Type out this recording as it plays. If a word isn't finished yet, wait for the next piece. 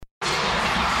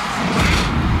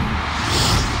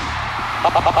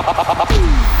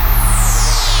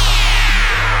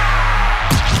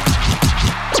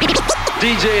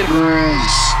DJ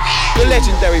Brisk, the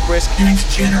legendary Brisk.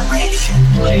 Next generation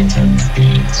latent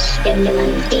beats.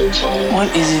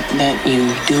 What is it that you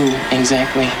do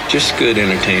exactly? Just good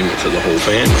entertainment for the whole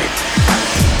family.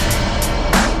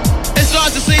 It's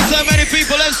nice to see so many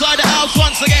people inside the house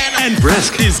once again. And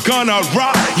Brisk is gonna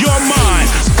rock your mind.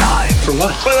 Time for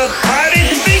what? For the party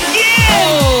to begin!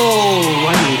 Oh,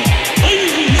 I need it.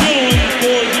 Ladies and gentlemen,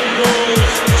 boys and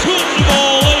girls, children of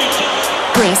all ages.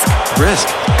 Brisk. Brisk.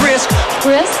 Brisk.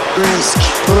 Brisk. Brisk.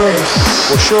 Brisk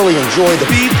will surely enjoy the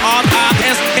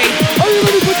B-R-I-S-K. Are you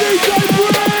ready for DJ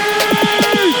Brisk?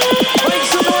 Make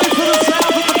some noise for the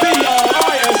sound of the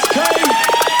B-R-I-S-K.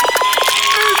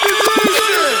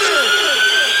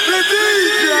 The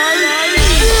DJ.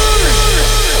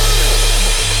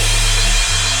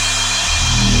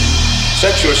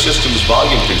 Set your system's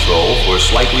volume control for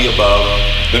slightly above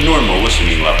the normal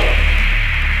listening level.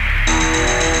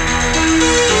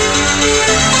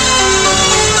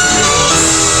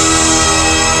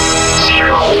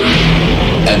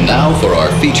 And now for our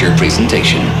feature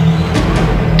presentation.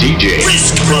 DJ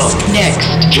Brisk. Next.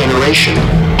 Generation.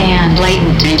 And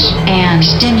latent. And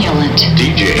stimulant.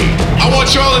 DJ. I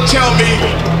want y'all to tell me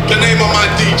the name of my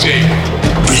DJ.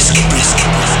 Brisk.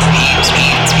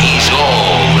 He's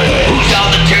all there. Who's on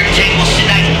the turntables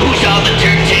tonight? Who's on the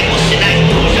turntables tonight?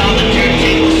 Who's on the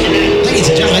turntables tonight? Ladies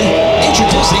and gentlemen,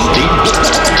 introducing DJ.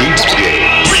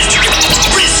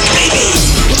 Brisk, baby.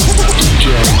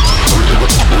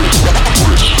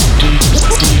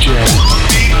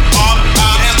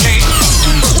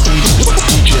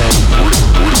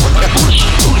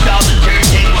 Who's on the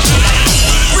turntables tonight?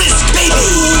 Brisk, baby.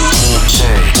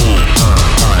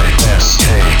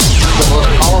 The most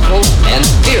powerful and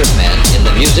feared man in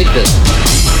the music business.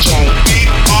 J.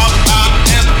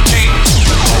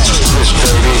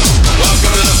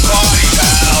 Welcome to the party,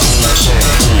 pal.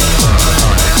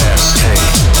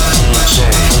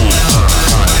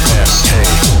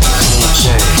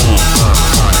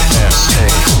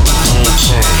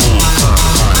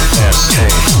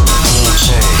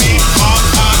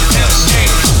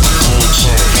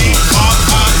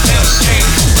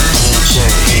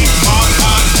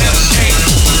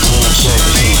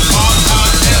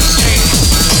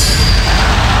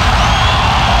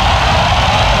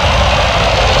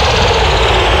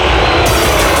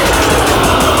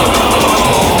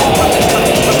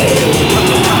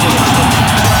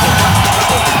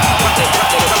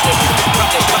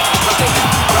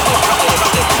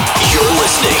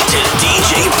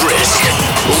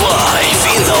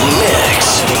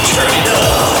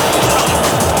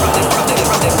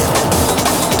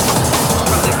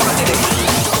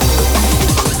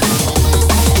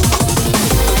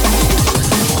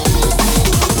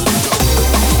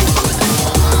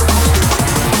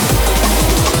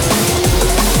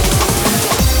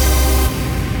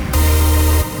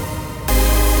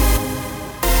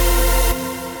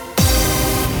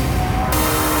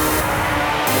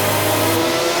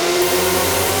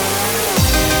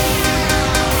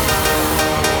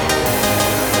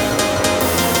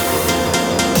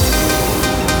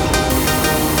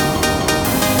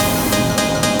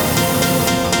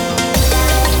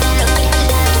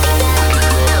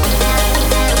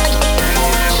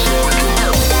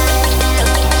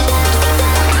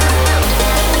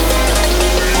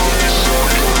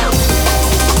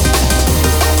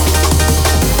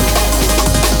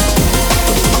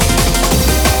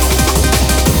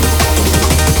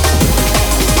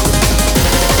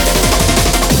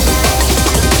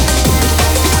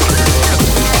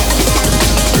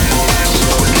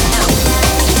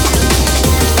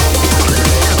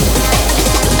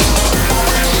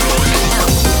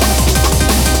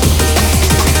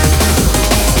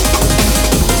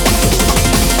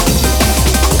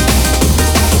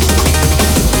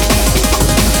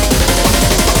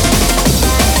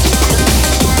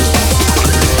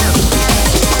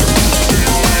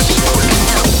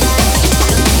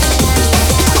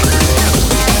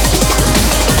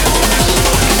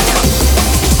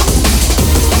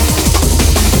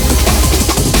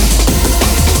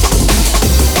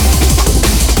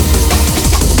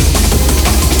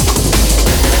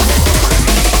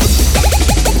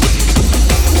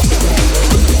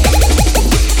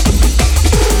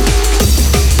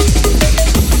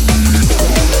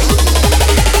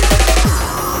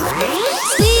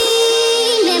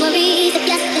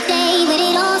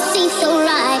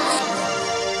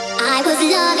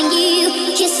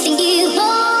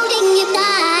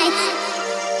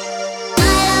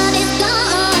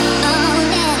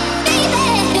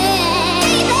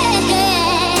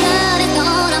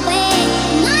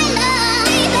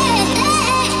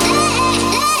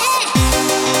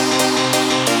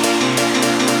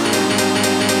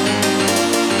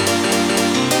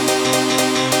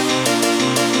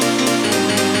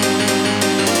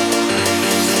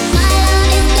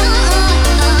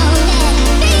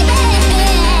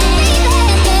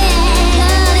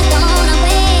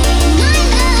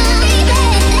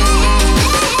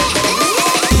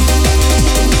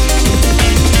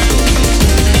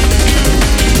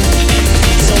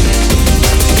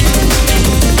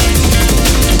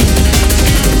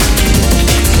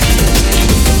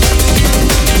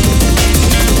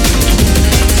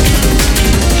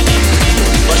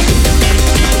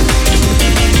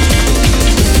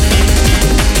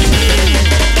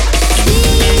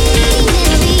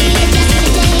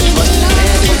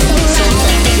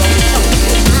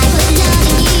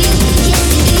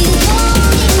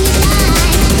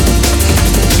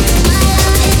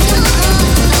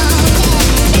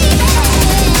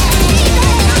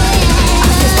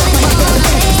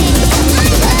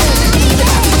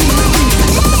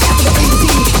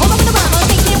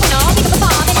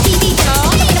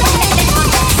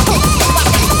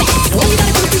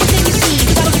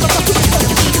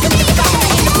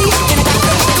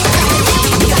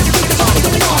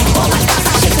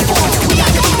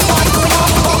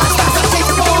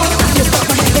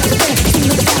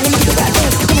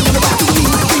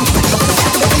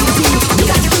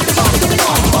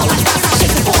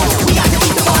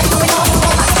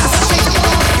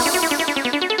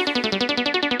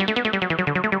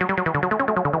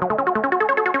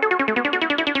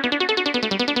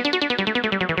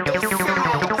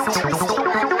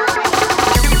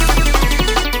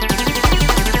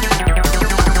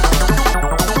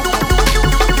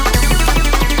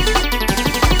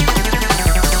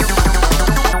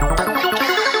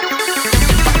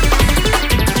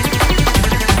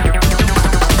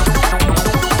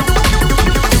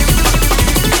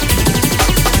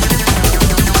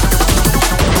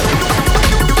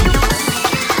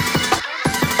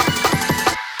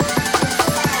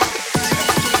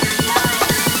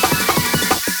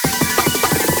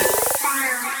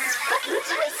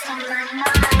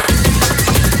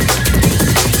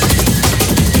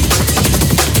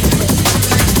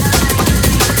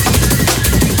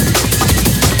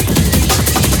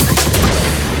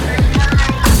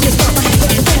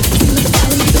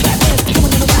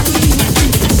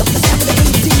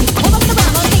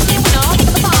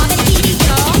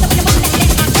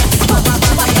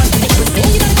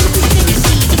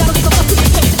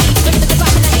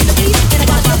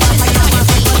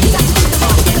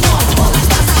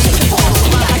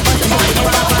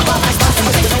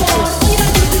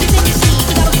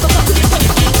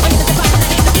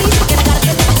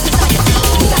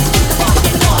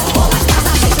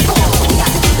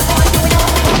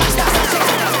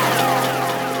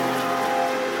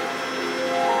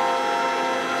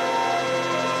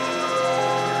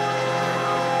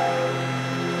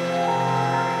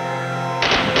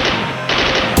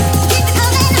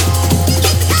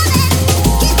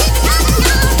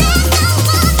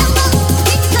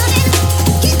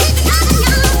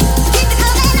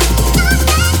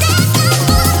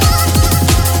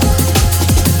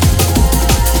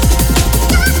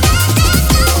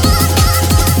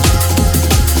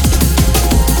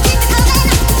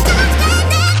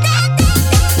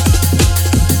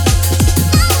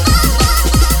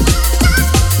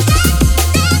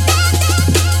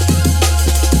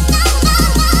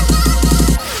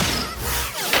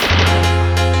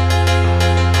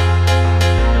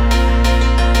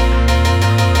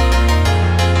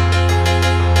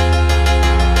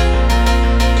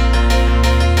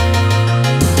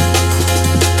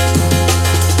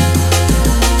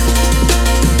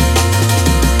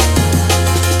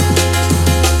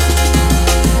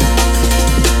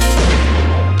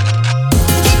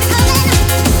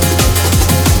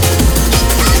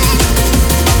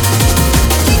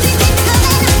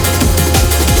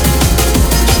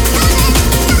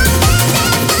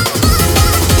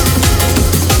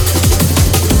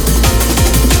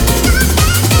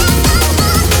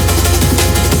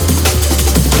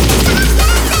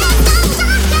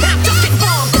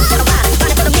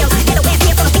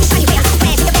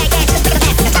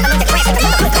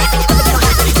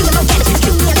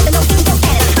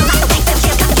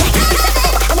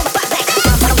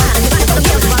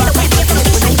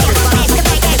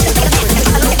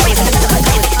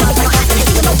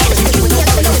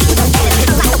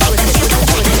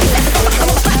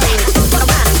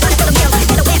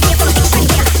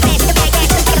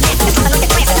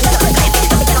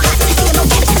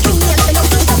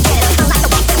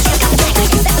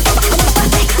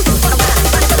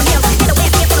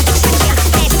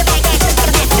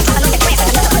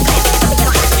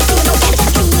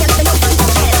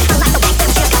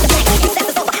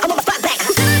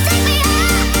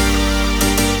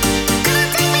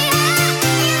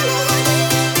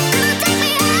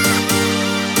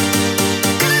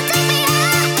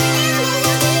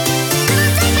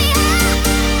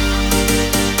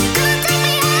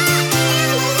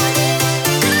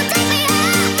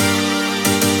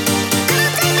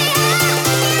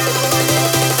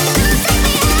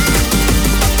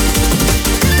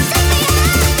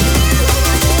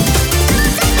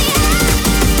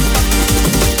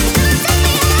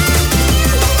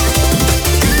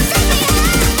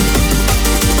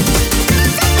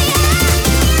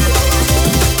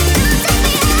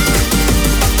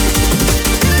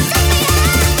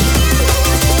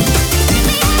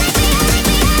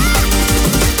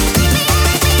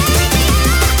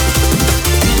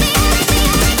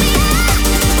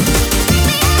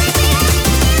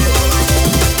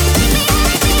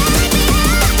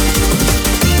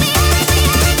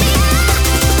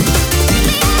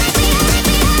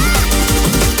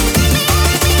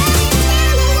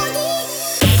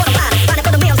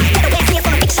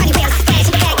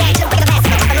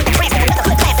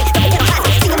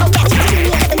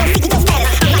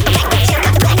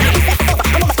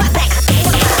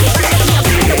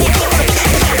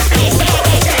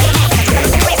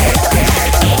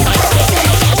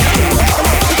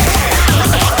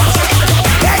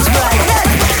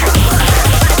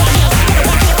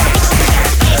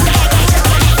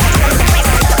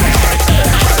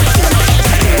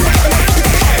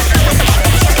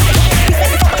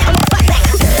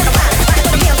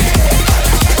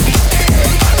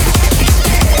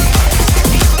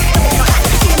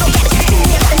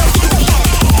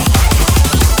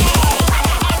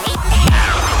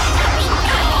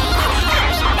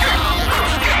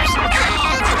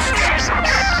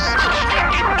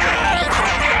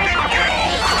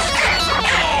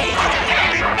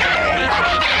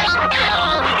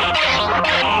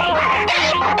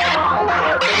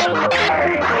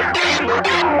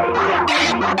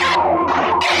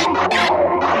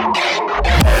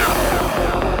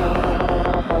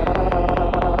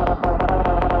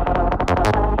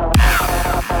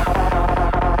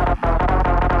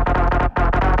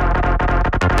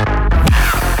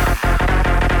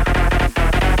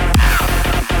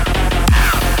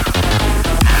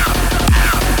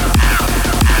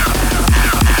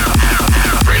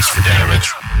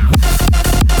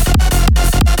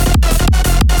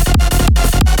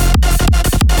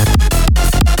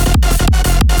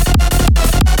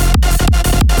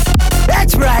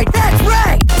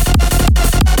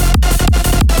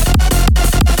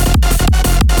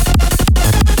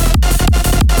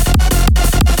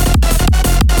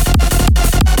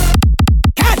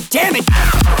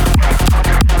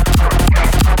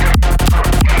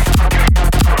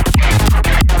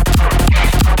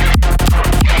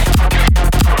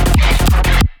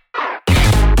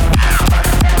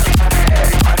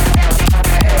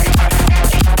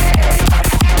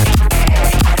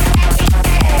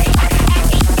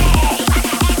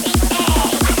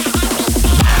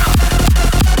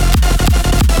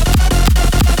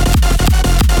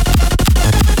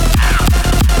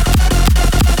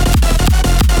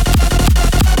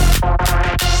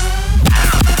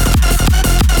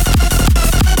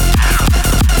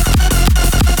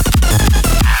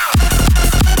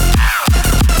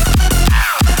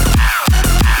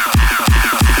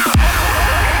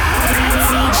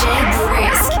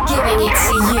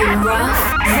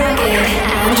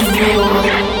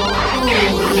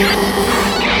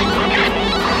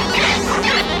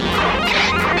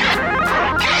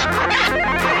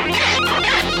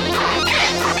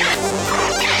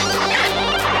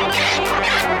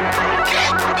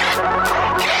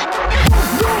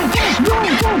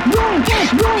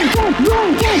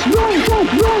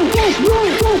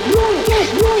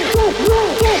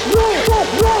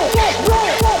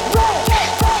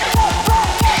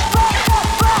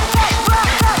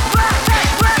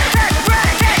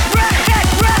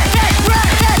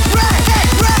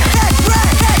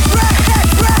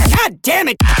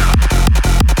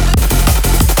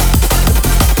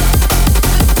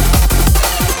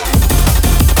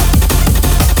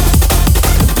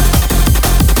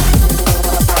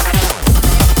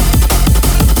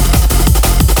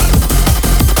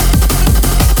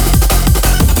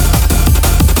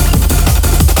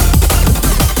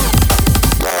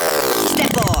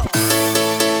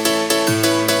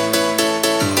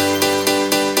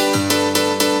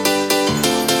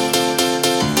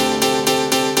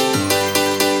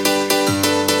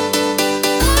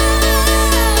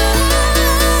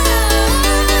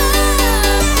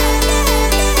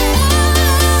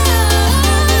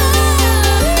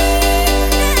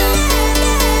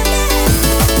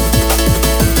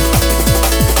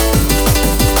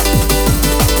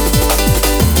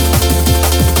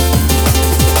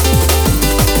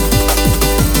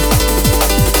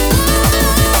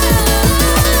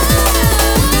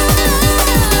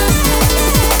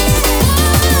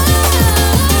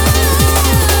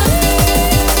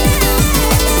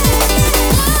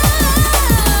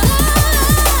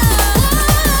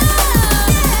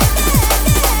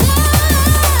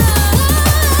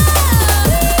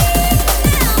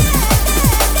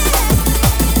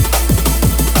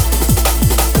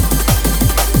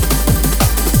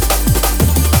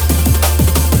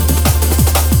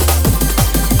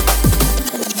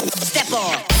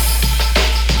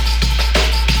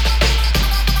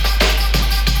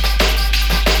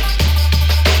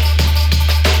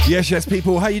 Yes,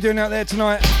 people, how you doing out there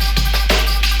tonight?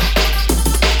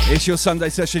 It's your Sunday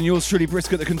session, yours truly,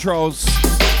 Brisk at the controls.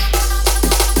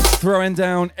 Throwing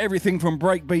down everything from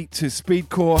breakbeat to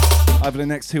speedcore over the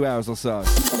next 2 hours or so.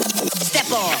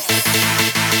 Step on.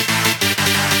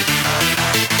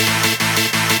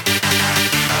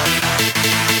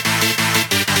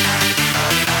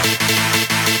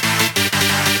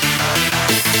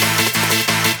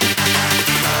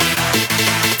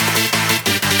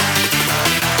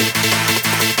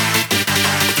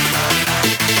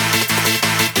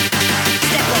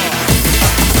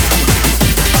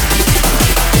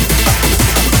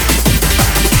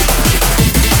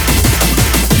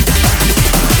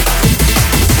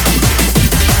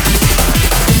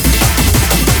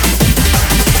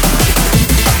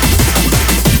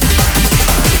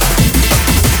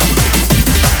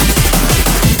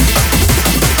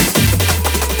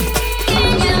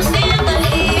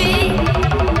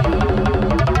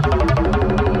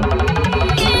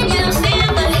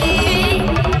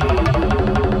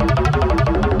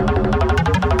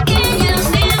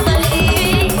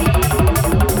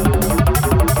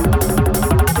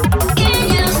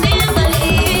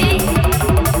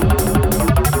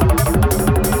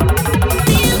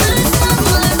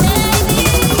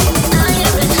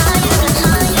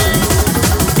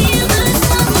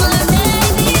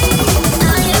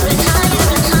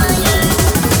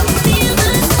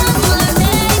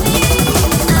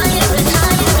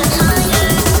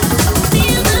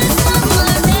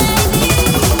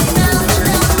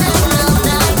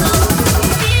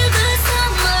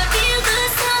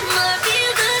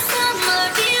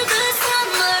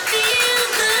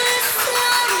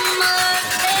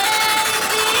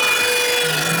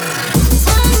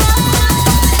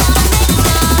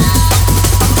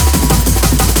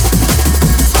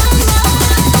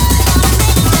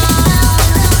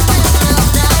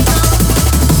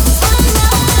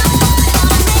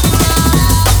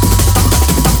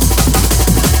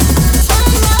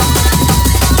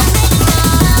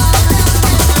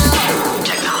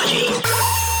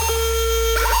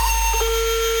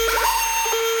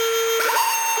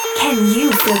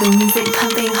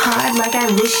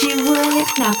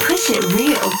 Now push it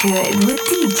real good with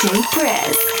DJ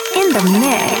Brisk in the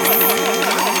mix.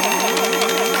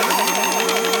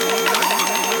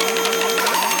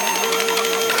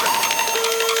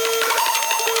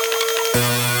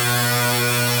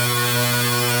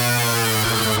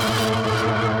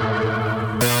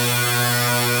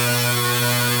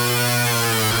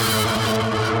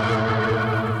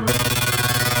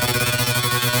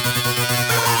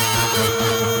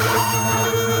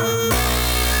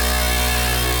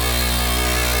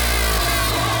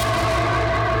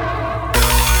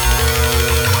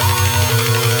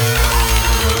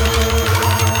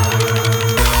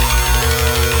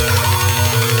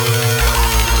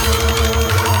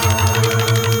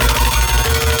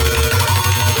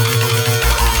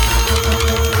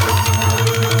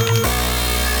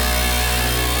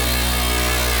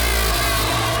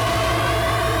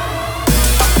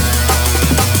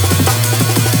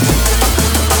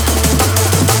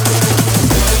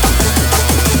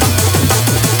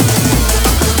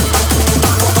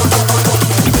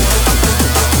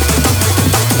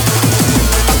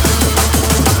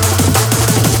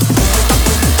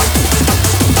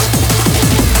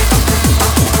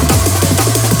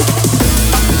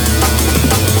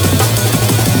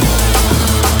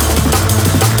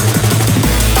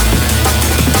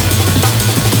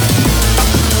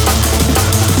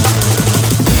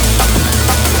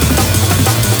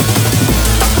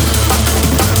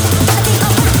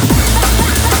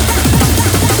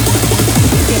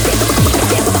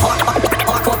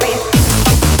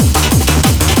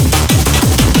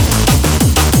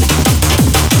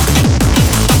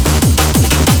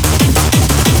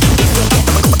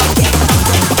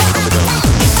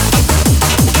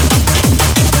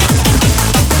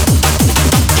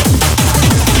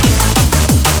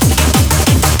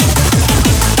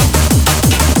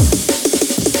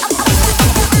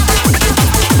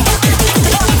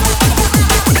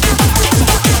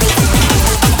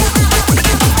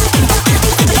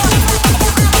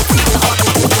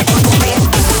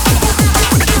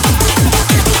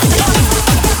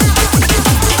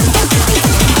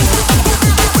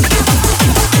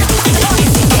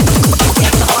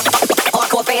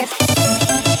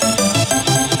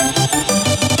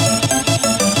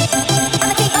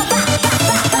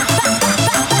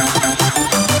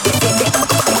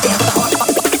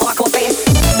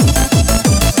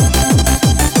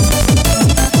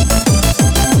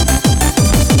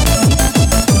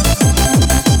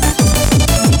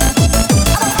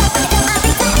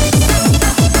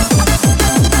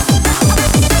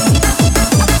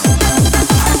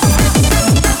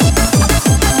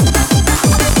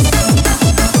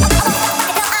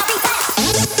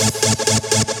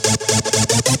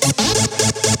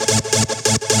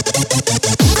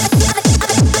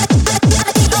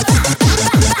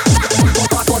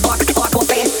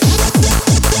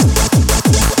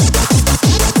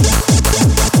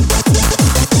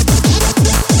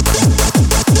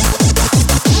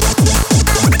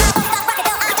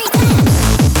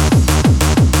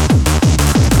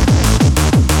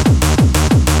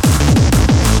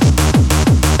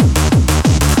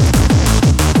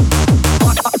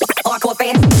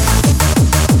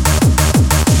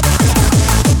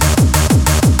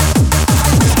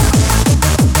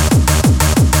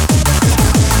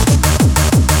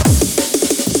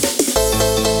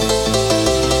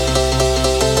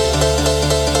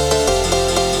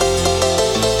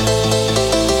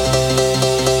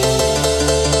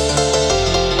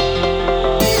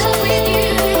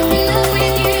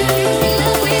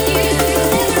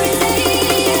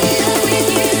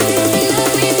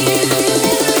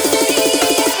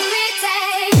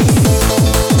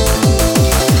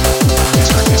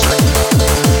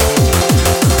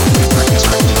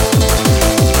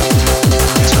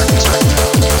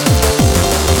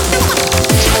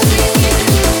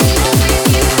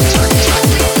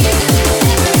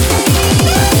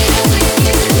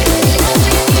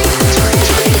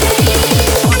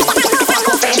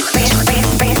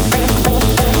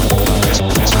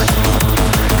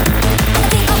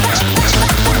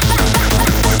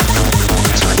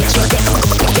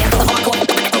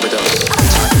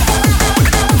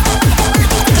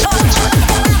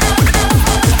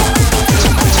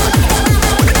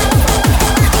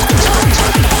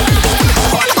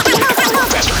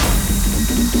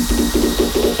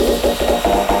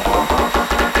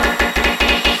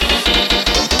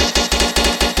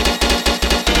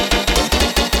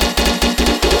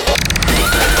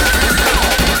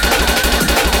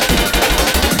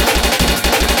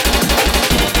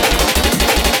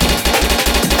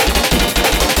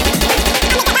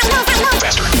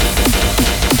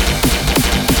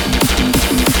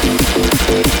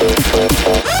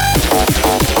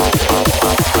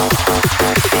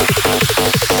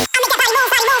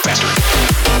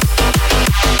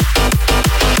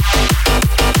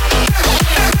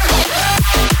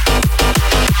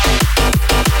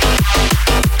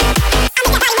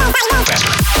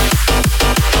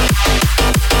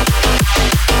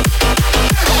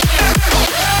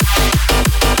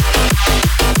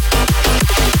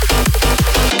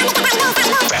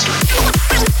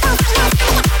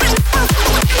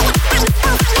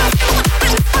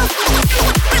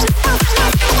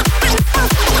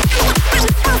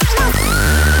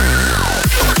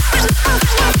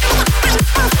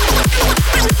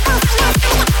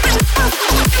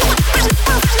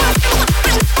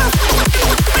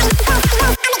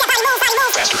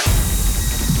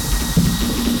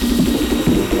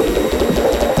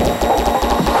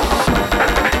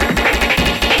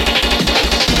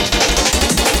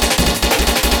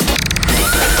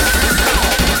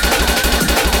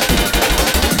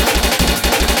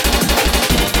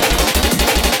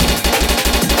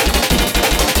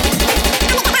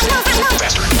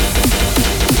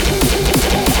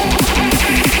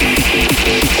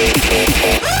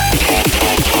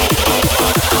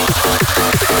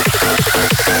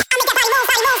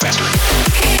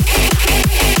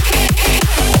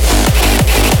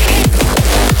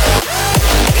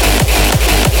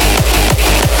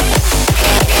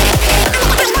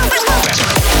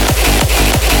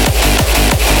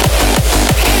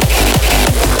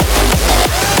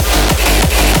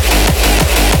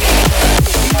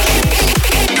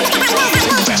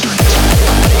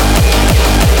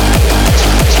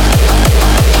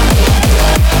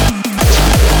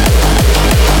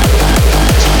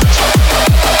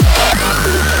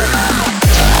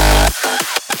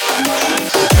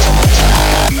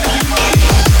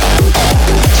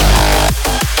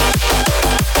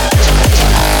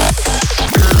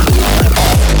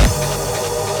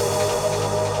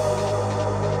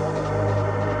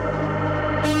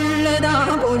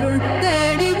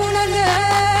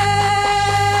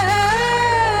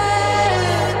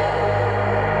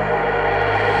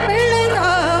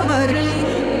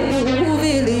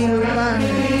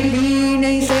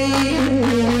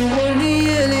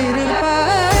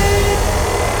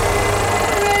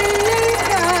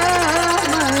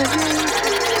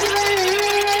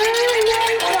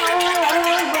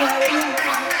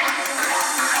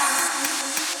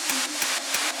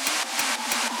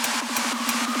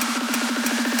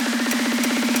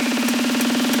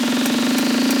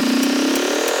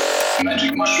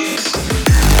 Magic mushrooms.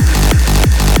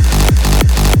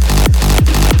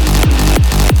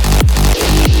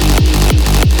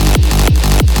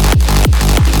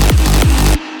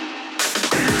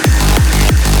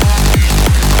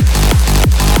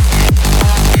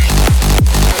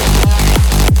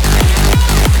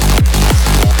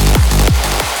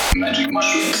 Magic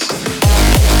mushrooms.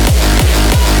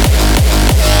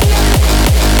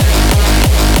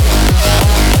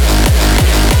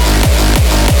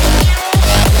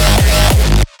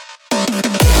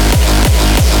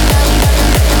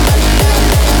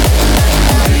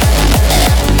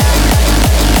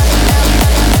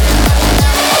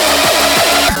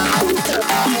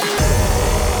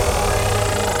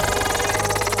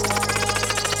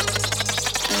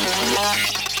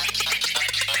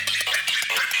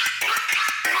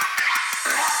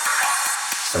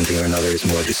 Something or another is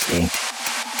more distinct,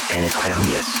 and it's quite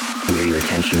obvious where your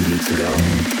attention needs to go.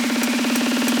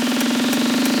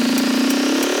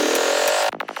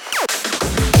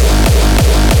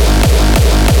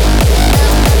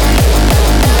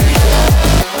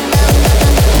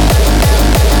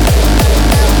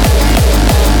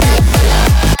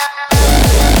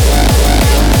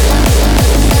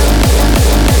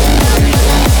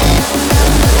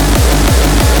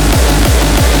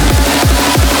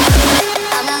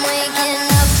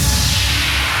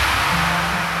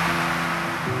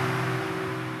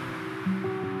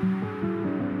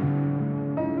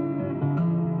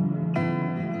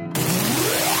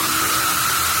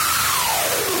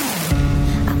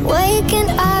 Waking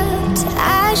up to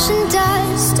ash and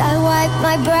dust, I wipe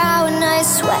my brow and I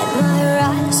sweat my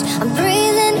rust. I'm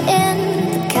breathing in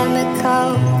the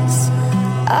chemicals.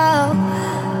 Oh,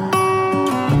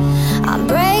 I'm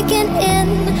breaking in,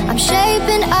 I'm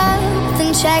shaping up,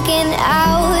 then checking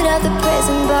out of the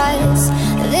prison bus.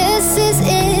 This is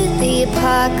it, the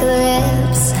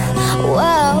apocalypse.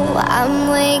 Whoa, I'm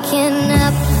waking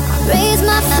up, I raise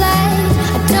my flag,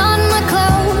 I don my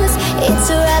clothes. It's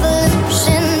a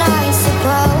revolution, I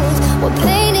suppose. We're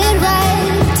painted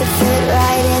red to fit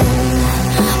right in.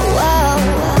 Whoa,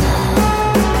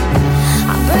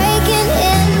 I'm breaking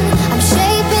in, I'm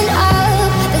shaping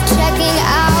up, the checking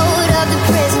out of the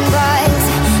prison bars.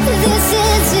 This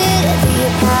is it, the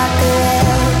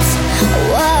apocalypse.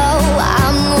 Whoa,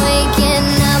 I'm waking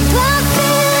up, I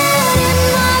feel it in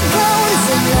my bones,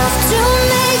 enough to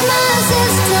make my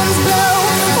systems blow.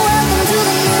 Welcome to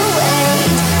the new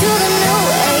age, to the new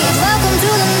age. Welcome to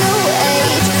the new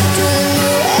age, to the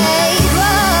new age.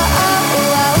 Whoa.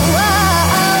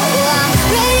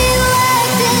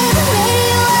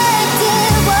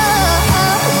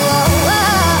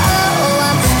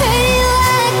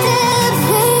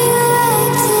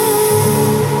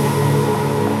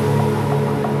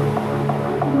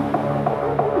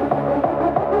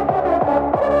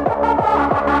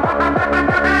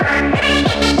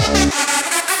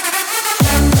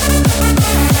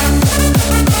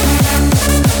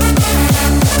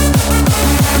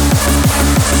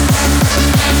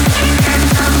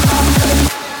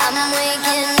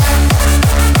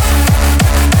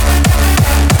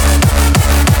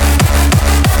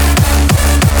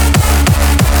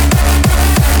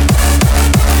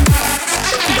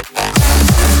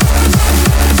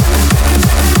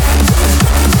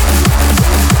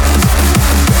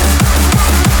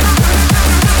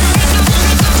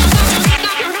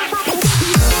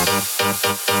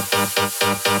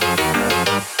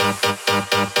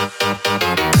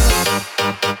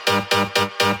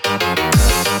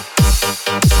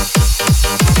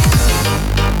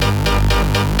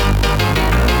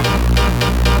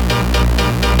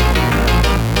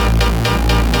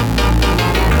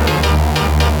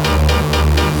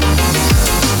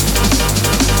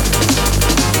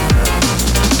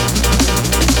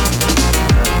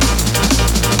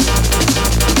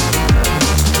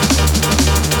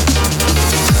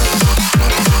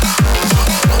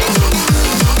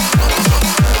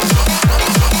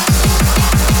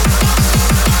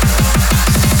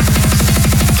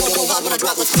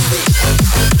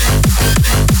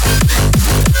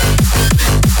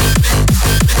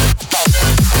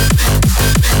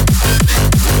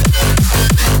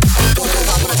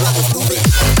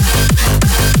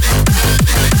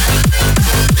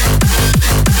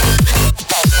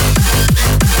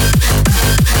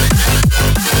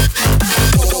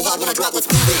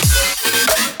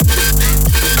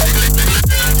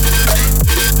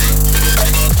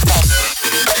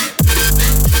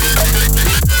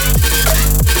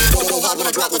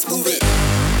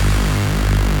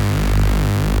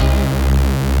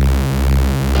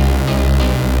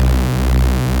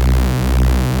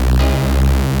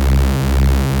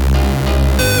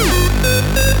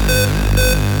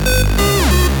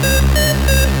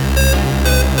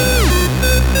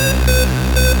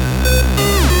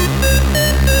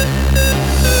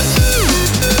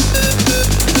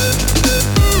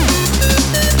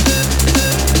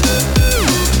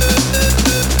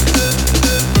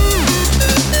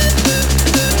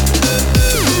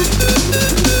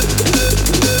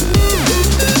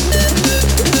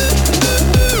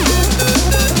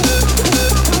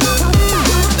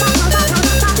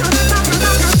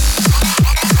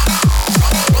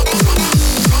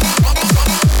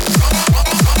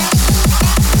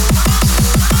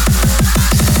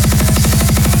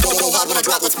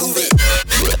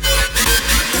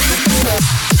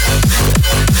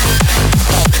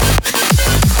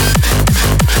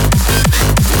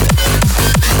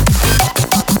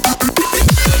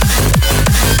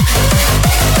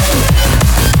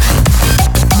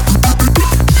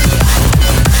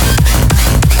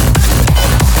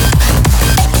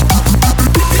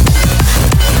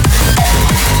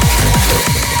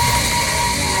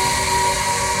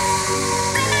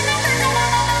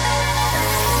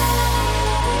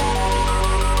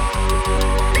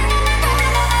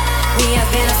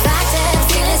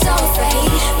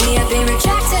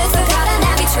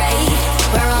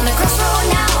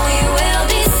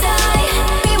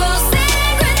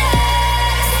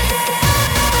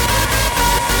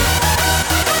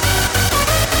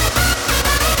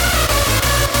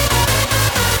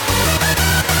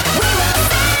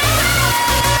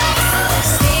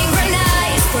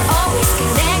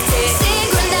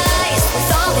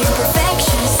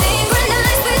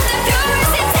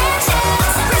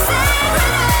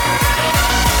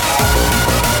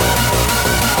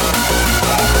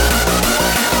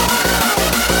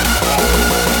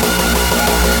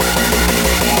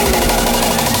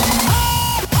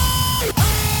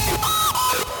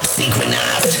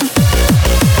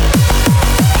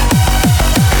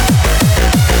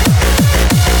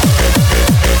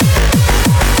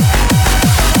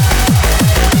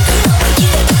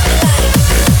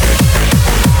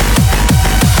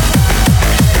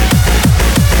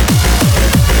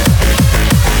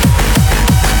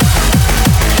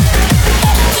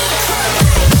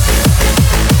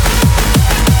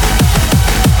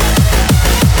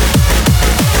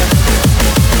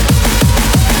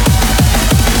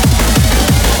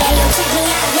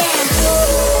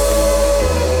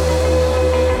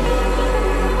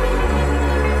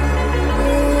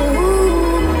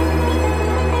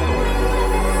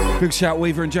 Big shout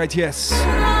Weaver and JTS.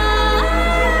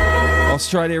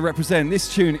 Australia represent.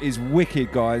 This tune is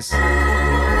wicked, guys.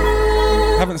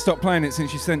 Haven't stopped playing it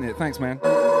since you sent it. Thanks, man.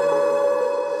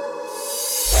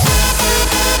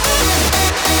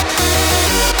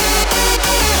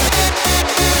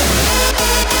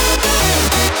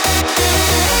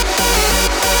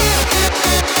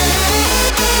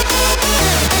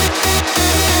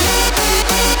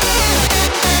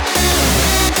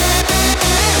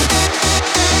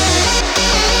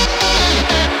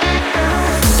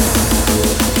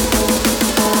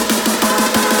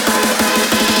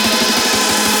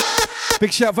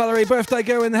 Big shout Valerie, birthday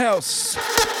girl in the house.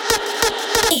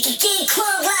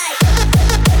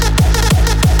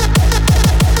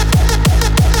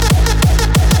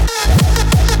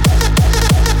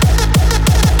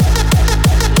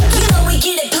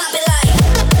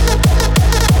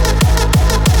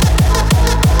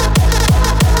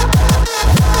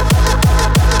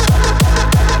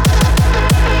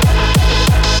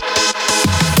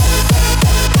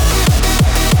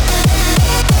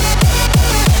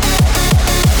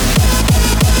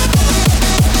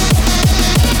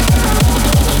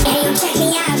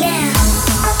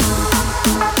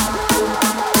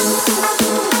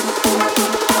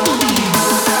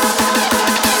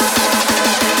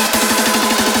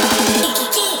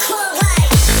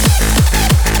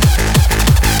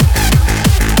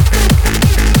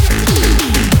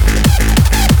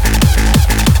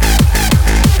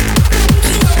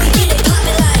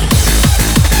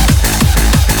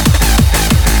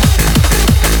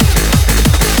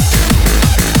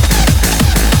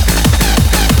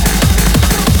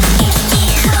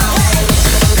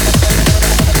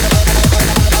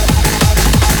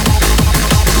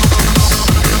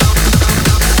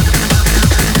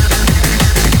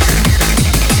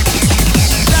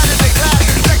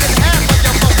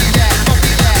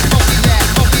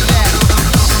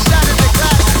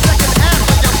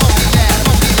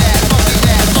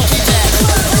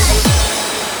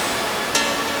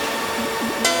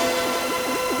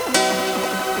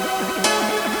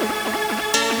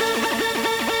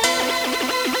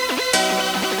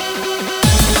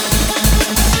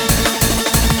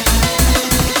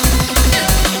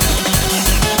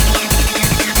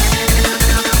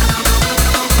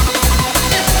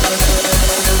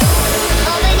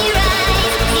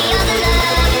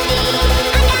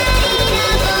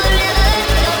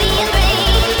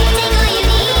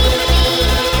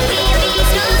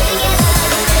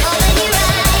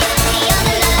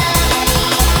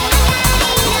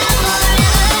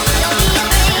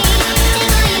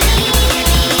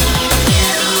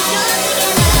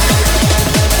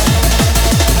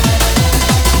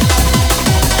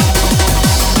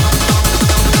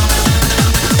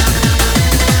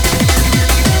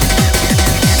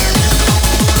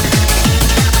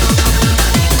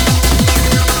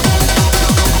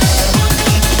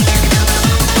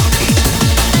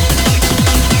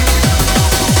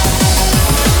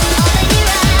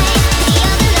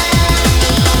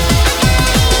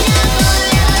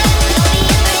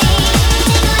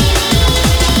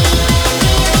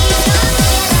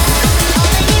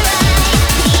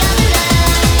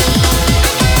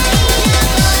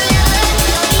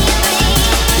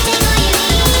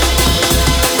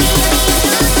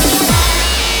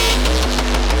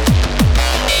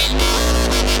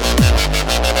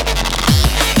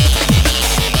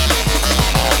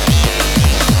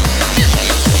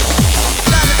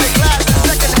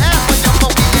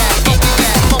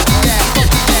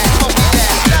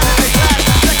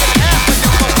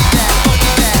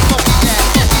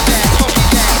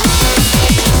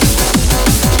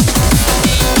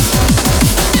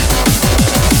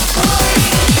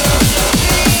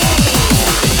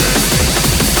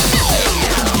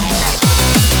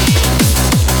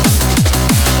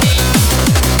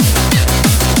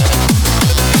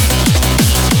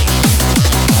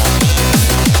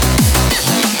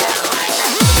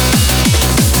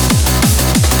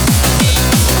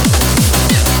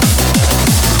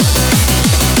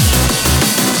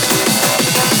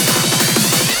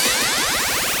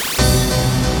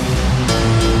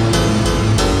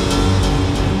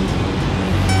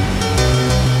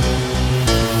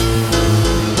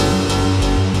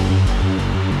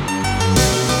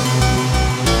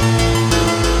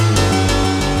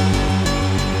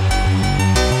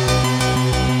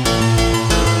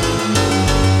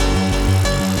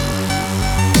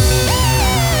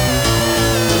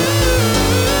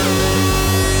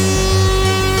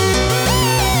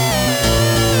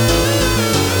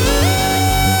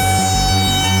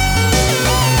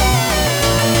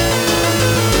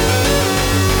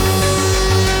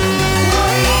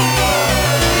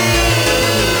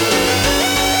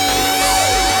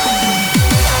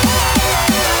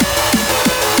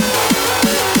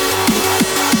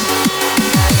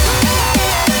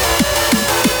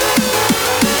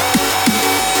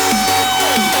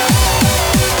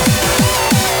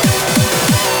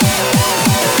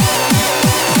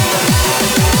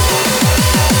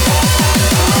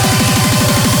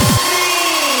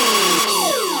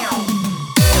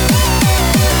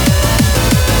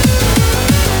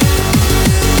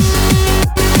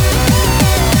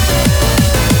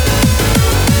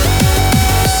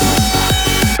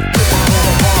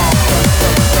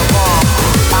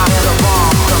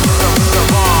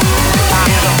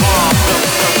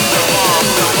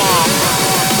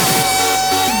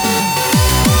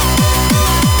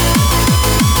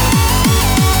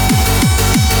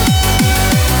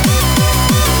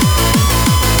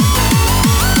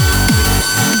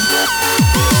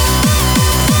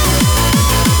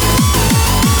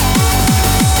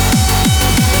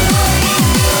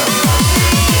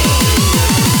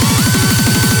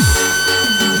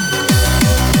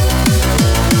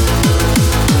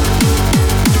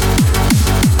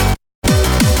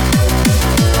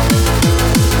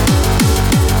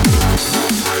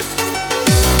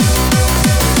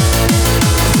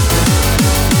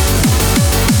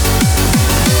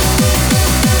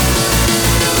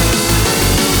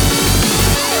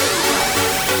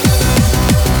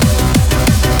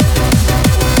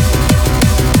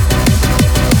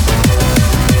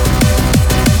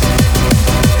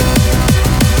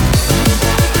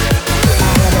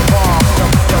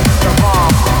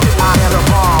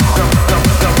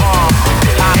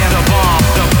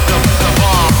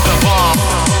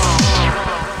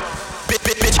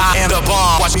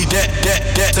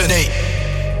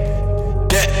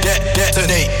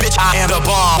 detonate. Bitch, I am the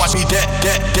bomb. Watch me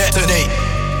detonate.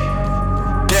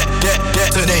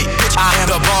 Detonate. Bitch, I am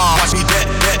the bomb. Watch me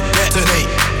detonate.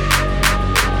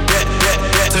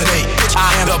 Detonate. Bitch,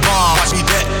 I am the bomb. Watch me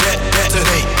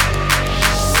detonate.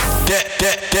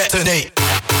 Detonate.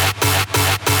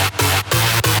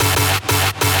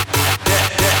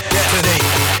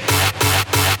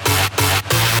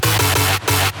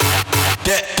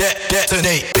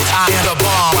 Detonate. Bitch, I am the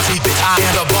bomb. Watch me, bitch, I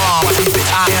am the bomb. Watch me, bitch,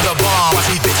 I am the bomb. Watch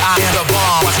me, bitch, I am the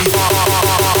bomb. Watch me,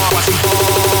 watch me,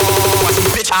 watch me,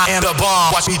 bitch, I am the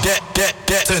bomb. Watch me,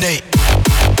 detonate.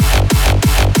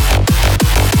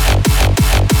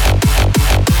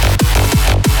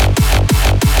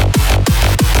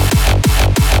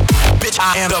 Bitch,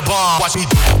 I am the bomb. Watch me.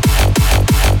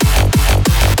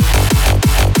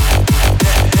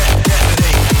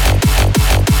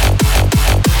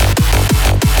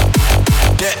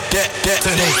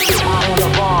 Detonate. I am the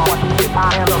bomb. Watch me, bitch,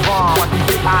 I am the bomb. Watch me,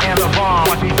 bitch, I am the bomb.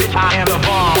 Watch me, bitch, I am the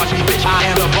bomb. Watch me, bitch, I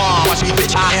am the bomb. Watch me,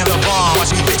 bitch, I am the bomb.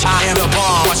 Watch me, bitch, I am the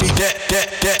bomb. Watch me,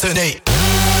 detonate.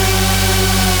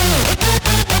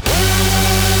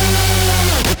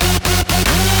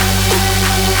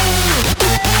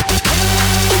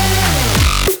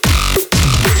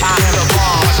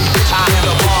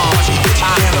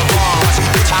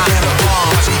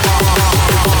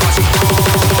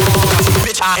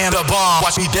 I am the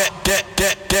bomb. Watch me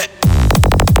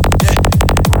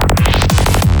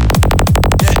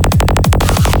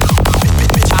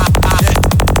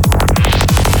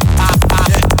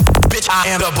Bitch, I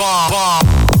am the bomb.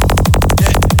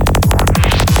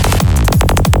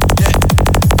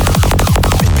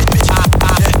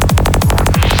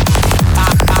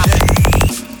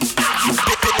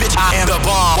 Bitch, I am the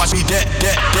bomb. Watch me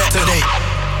detonate.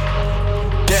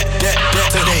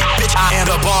 Detonate. Bitch, I am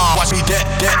the bomb. Watch me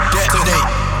detonate.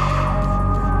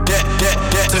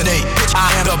 Detonate. Bitch,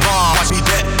 I am the bomb. Watch me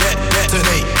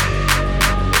detonate.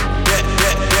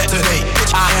 Detonate.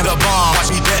 Bitch, I am the bomb. Watch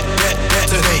me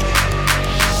detonate.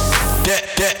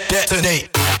 Detonate.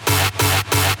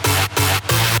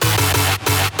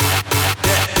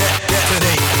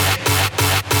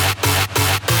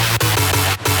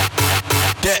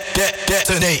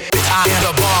 Detonate. Bitch, I am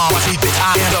the bomb. Watch me, bitch,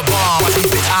 I am the bomb. Watch me,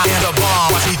 bitch, I am the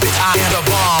bomb. Watch me, bitch, I am the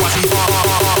bomb. Watch me,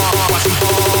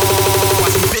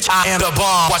 watch me, bitch, I am the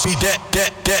bomb. Watch me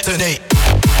detonate.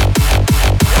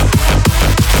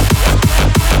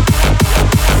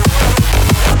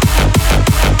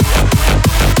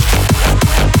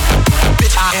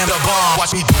 Bitch, I am the bomb.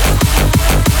 Watch me.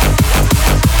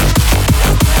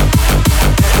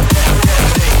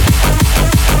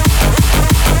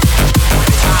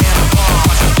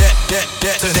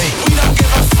 Detonate. We don't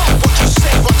give a fuck what you say,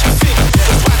 what you think.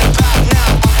 Cause right about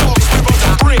now, my dogs, we run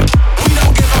the brink. We don't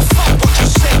give a fuck what you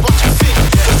say, what you think.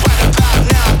 Cause right about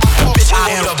now, my dogs, bitch,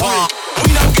 I am the bomb.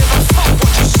 We don't give a fuck what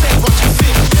you say, what you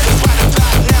think. Cause right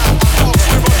about now, my dogs,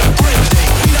 we run the brink.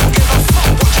 We don't give a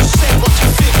fuck what you say, what you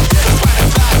think. Cause right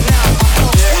about now, my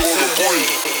dogs, we run the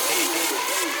brink.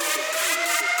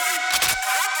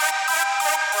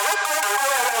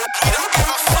 We don't give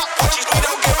a fuck what you, we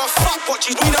don't give a fuck what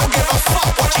you, we don't give a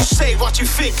fuck what you say, what you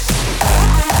think.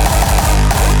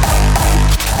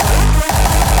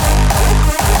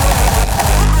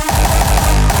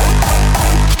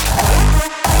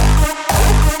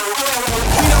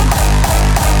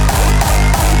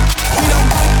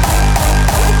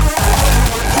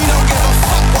 We don't give a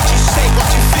fuck what you say, what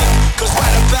you think. Cause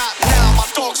right about now, my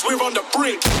dogs, we're on the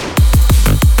brink.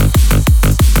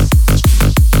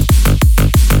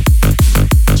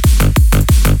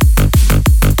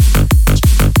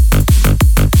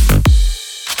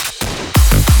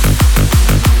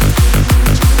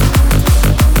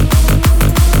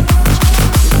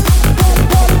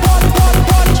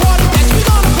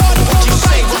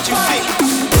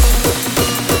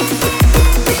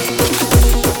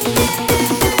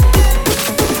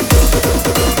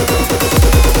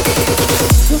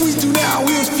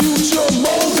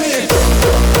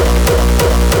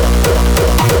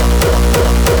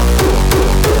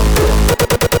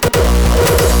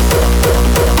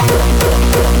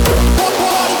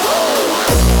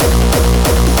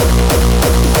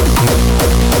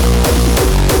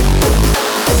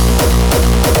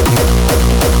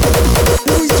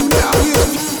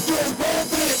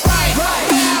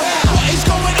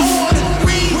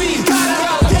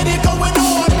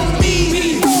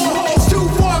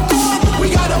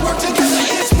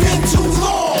 Together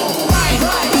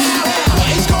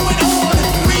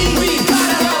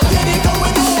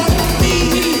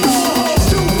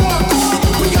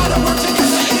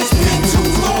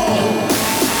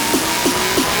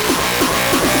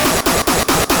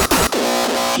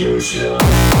Future.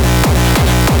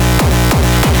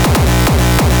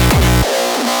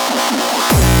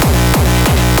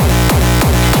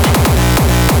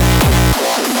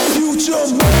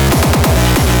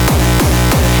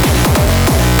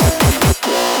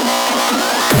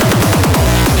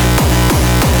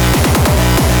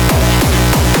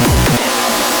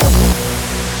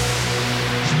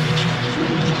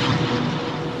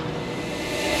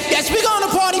 Yes, we're gonna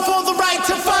party for the right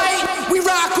to fight. We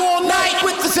rock all night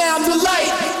with the sound of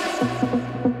light.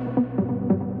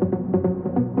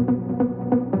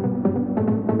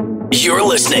 You're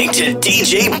listening to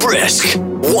DJ Brisk,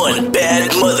 one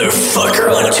bad motherfucker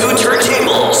on two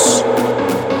turntables.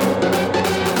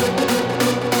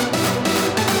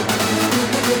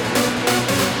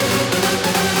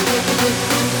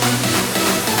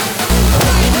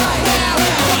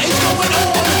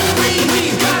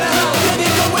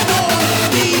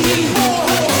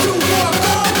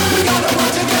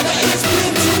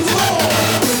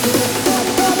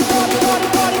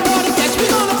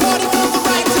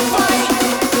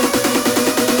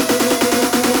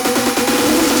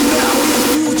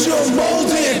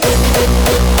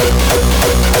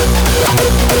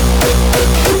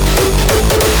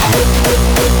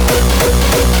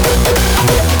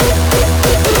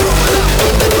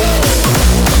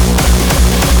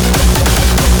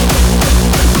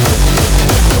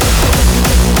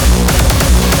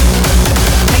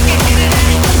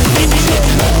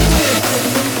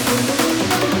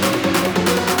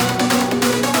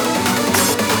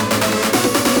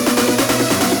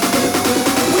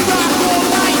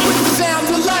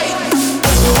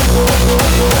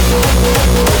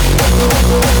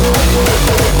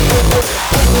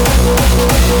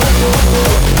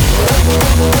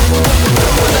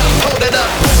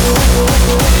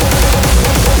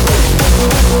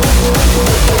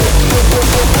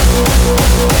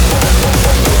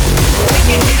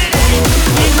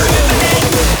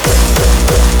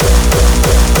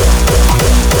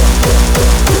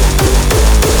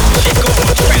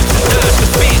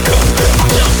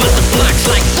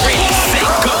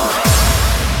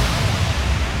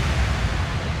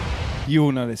 You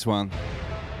all know this one.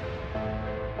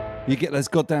 You get those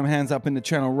goddamn hands up in the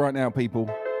channel right now, people.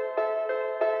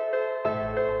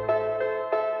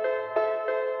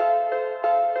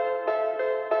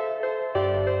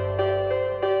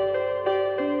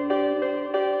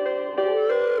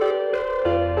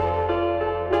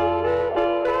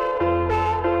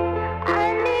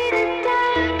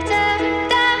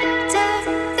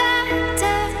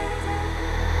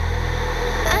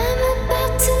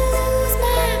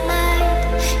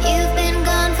 You've been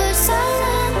gone for so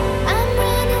long, I'm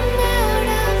running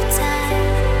out of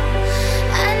time.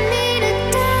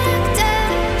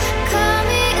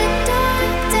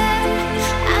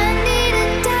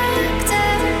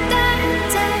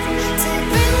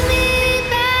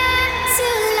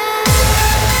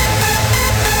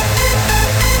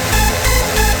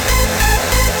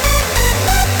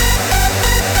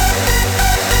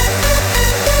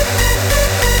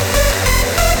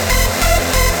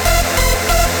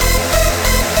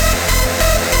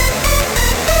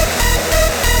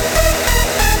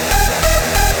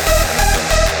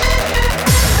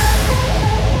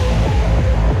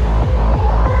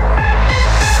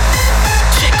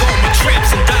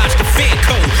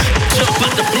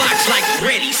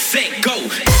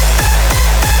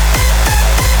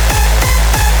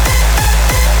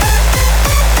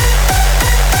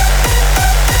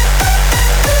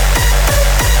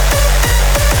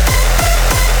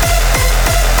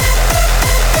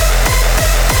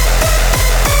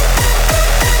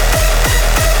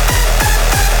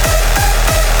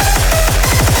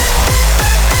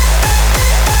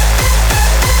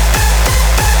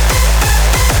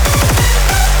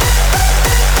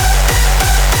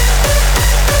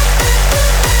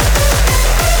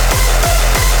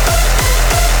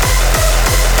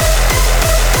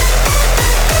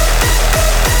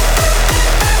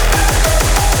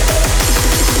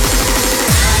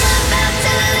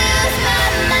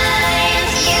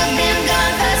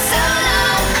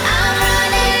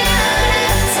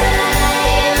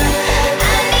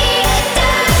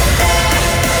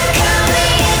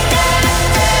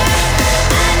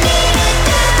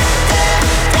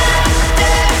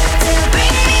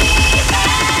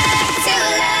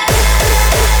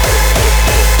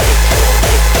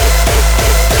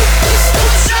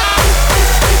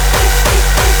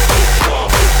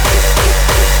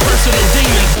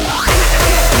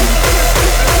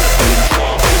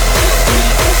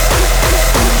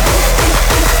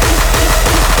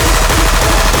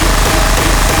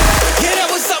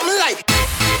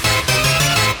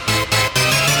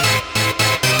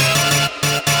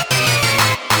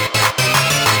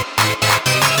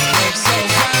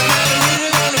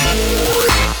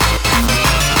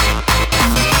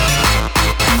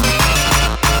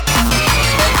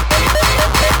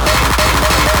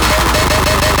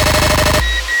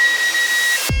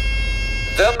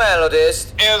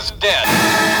 melodist is dead.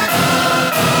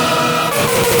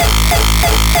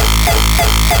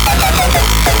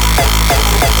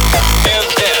 Is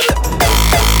dead.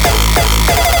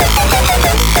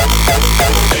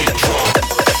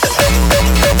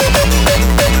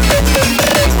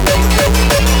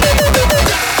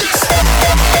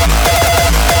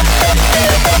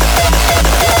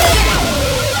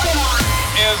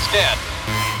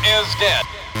 Is dead.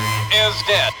 Is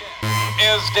dead.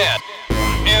 Is dead.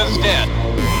 Is dead.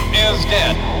 Is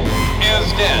dead.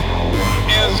 Is dead.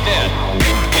 Is dead.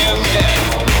 Is dead.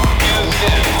 Is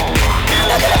dead.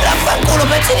 Vaffanculo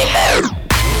pezzi di merda.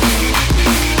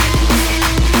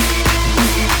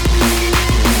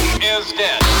 Is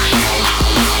dead.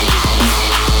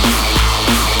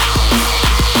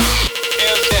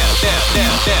 Is dead.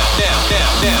 Dead. Dead. Dead.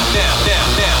 Dead. Dead. Dead.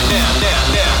 Dead. Dead.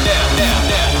 Dead. Dead. Dead.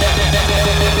 Dead.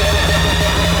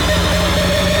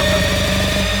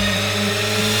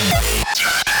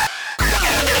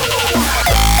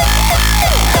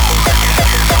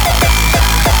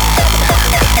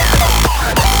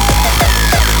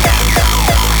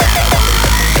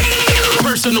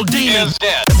 Personal demon is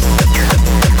dead.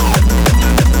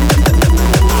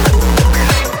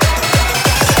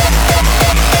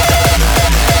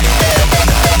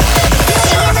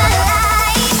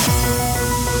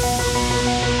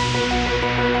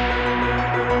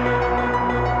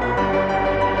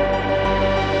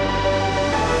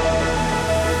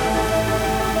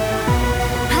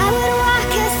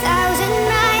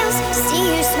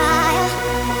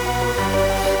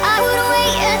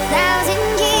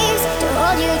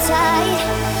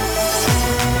 Tight.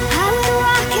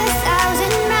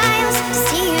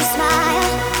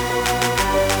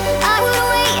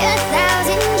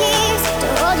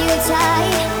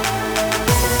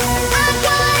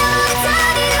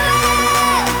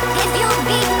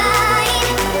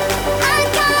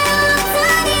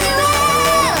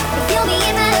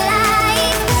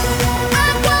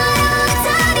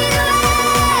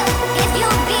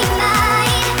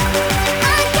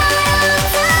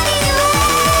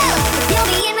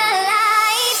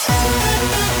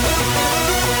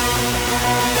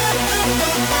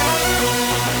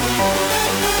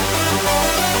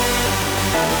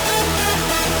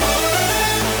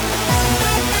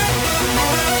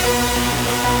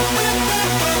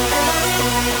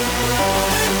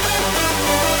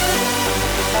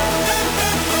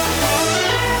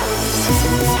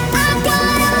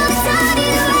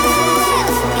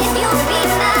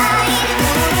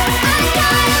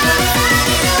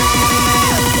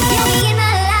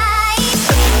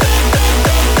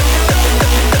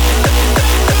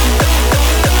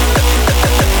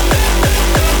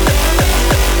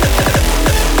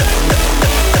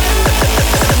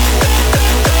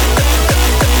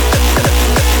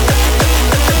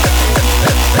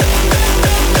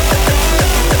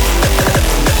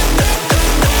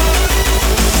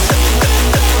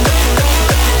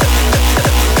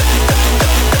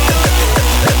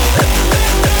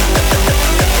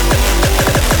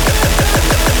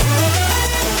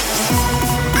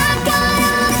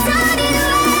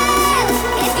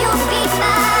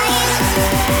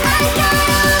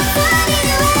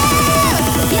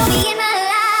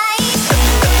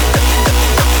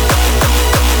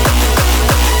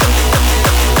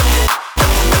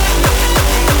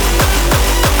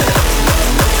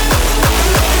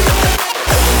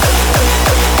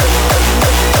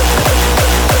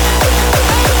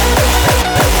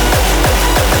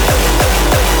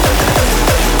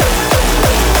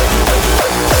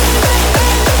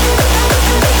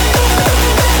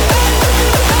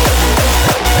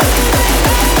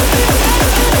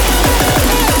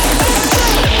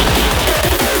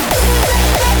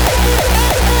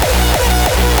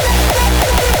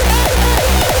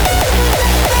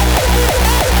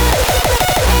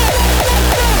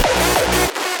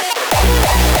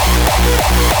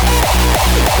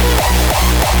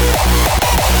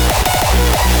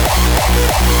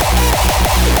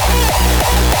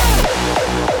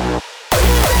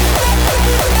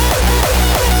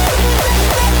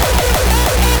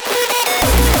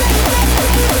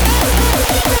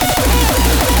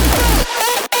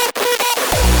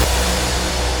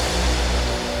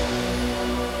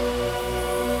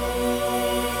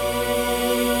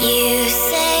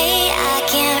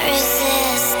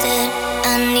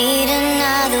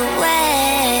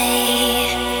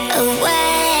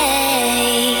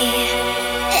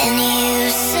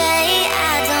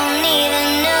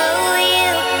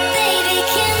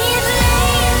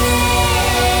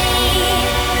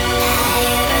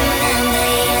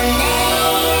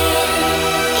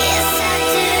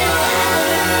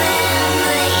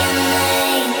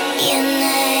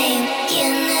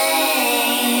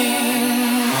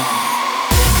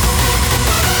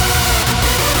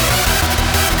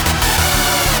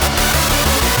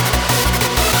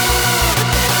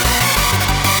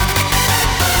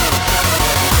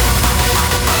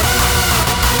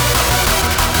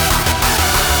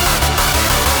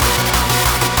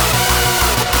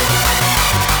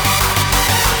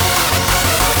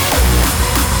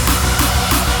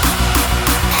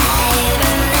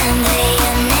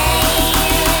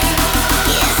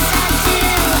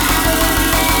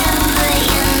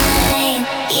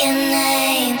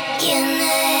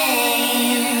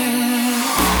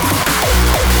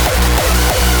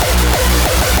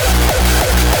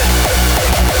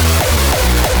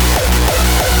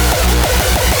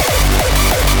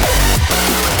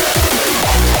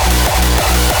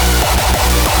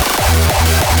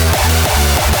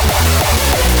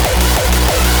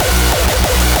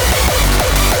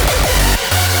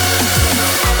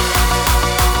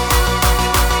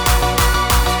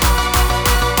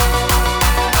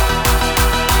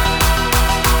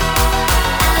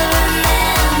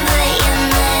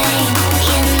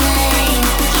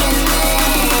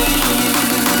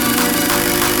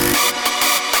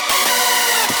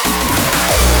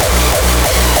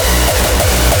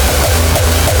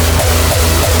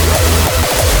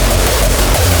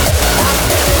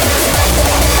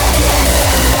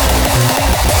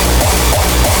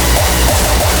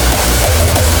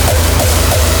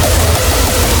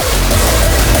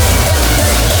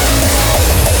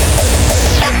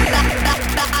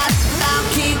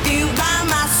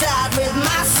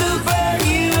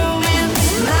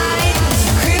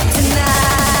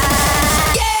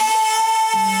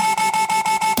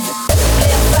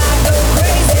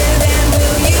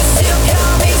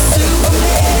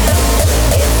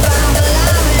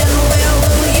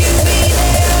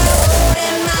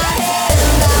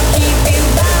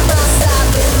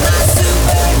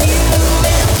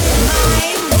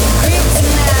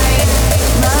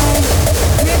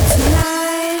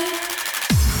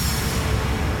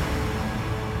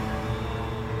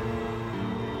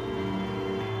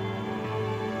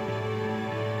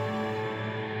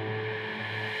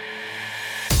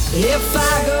 If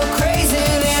I go crazy,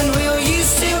 then will you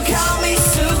still call me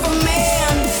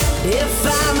Superman? If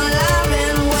I'm alive,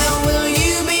 then well, will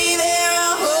you be there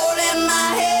holding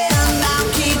my hand? I'll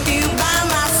keep you by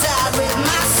my side with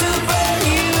my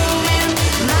superhuman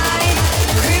might,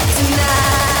 kryptonite.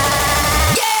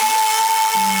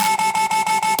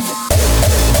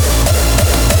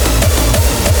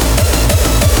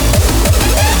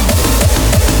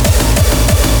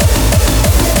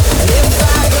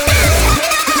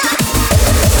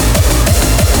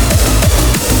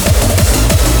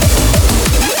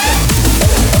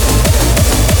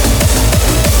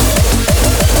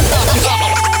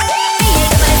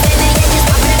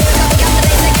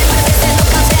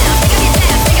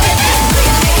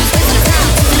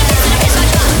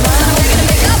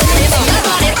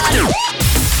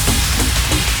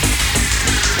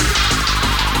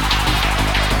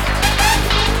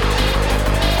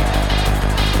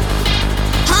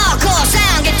 Hardcore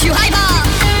sound gets you hyper.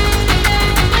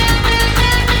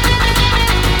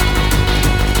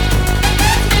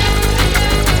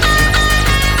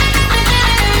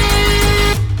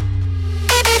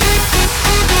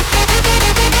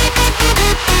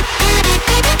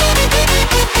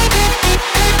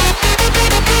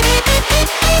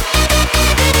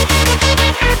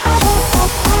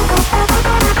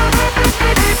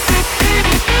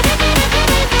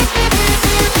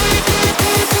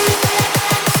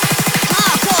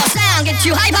 Hardcore sound gets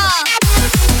you hyper.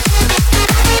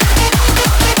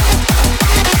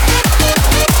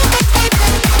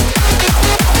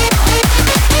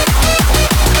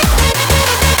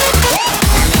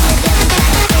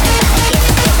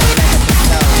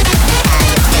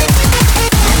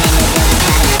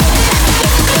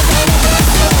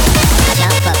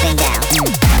 Jump up and down.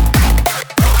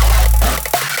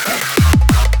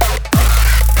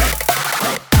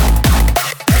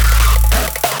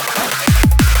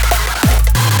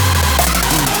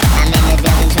 I'm in the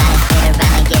building trying to spit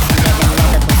around and get some rhythm,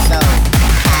 lyrical soul.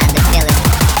 Kinda feel it.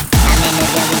 I'm in the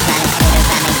building trying to spit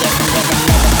around and get some rhythm,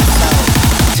 lyrical soul.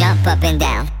 Jump up and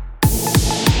down.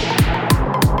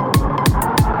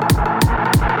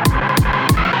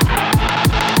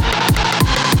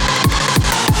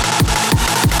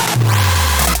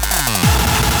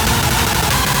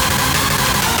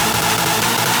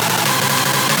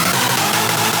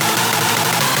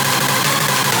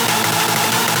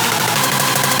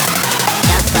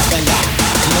 Jump up and down.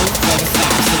 Move to the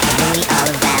sound. Shake your booty all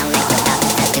around like you're about to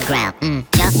touch the ground.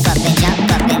 Jump up and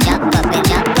jump up and jump up and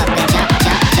jump up and jump,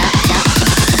 jump, jump, jump.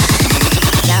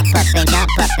 Jump up and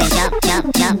jump up and jump, jump,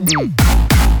 jump. Jump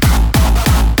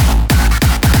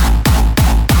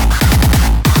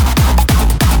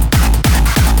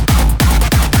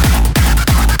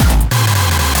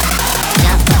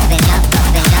up and jump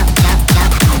up and jump, jump,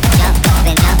 jump.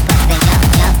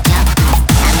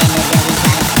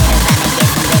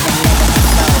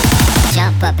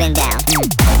 Jump up and jump up and jump, jump,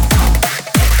 jump.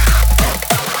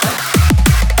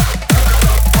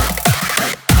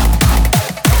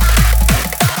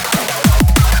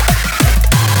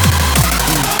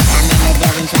 I'm in the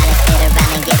building trying to spit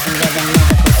around and get some rhythm, lyrical soul. Jump up and down. I'm in the building trying to spit around and get some rhythm,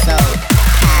 lyrical soul.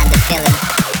 Kinda feel it.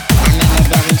 I'm in the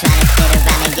building trying to spit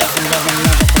around and get some rhythm,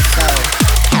 lyrical soul.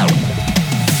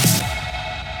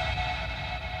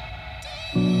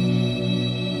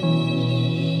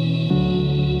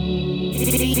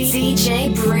 DJ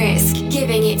Brisk,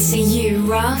 giving it to you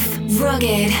rough,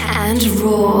 rugged, and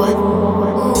raw.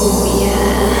 Oh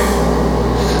yeah.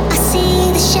 I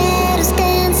see the shadows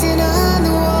dancing on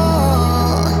the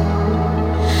wall.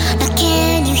 Now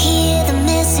can you hear the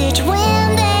message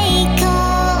when they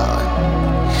call?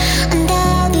 And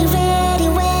I'll be ready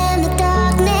when the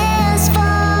darkness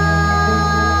falls.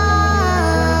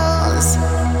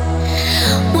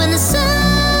 When the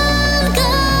sun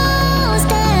goes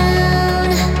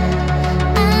down,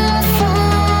 I'll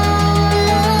follow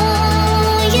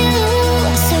you.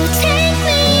 So take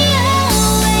me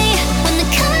away when the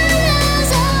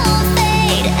colors all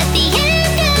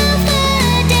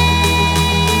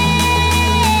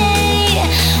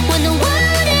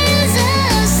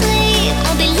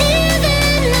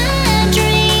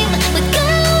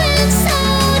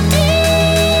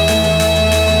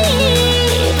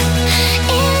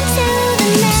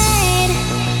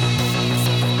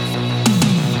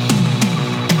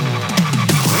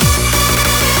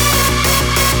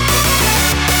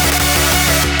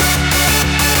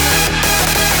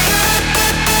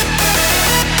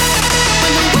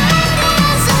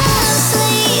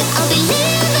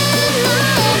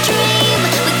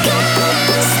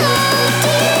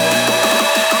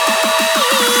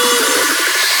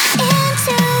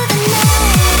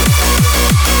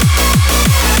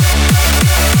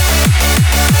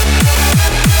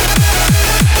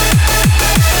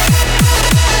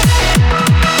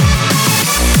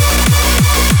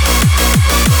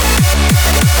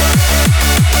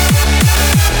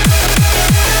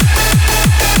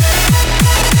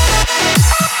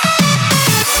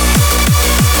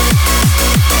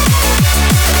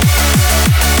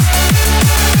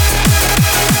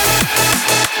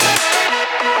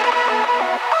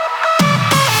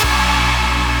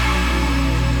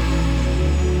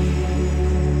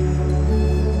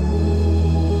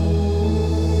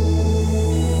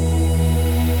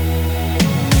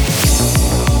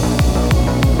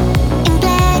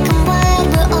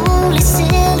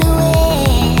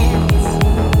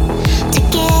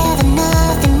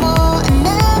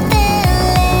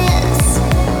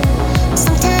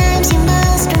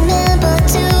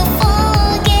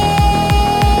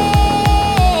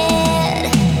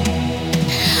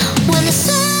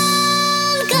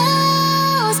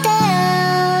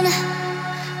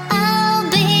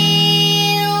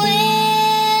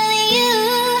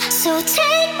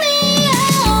take me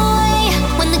away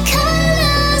when the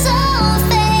colors all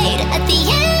fade at the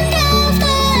end of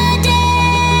the day.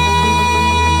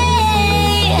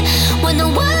 When the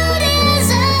world is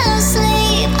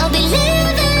asleep, I'll be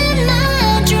living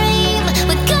my dream.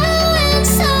 We're going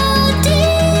so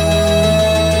deep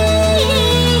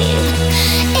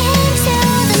into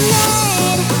the night.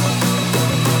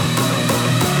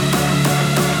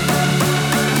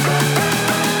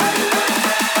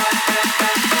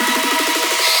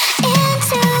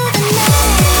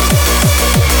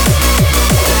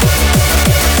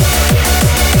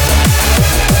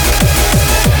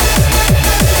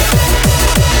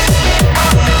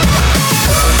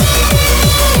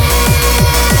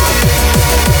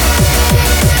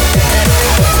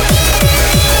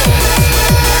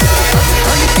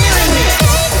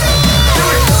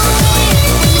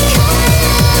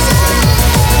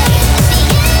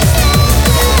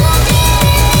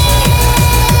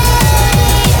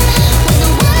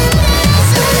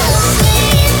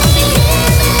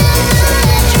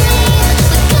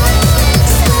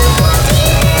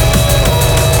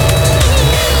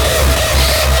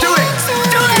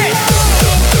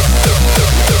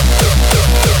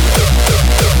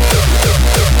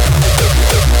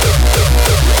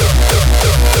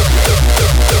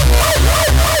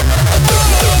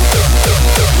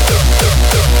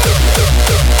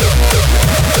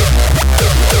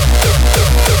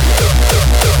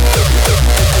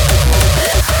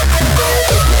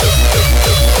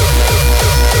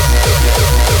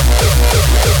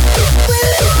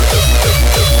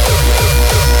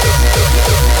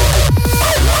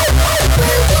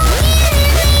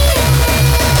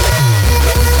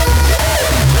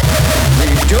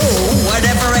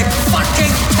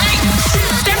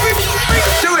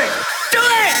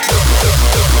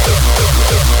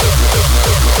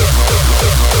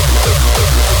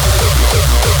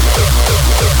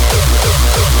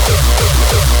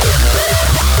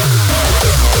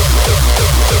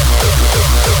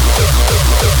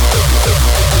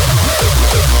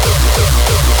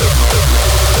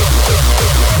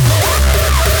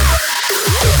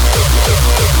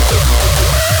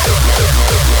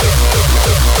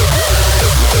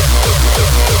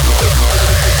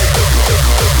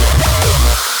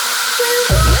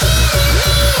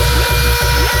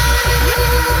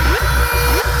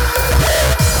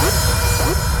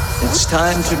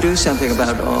 Time to do something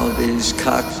about all these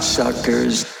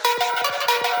cocksuckers.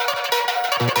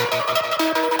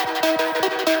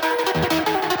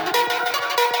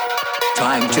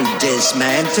 Trying to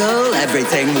dismantle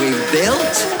everything we've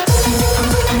built.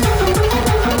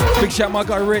 Big shout my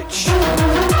guy Rich,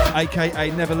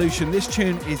 aka Nevolution. This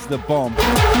tune is the bomb.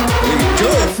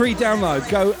 Free download.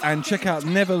 Go and check out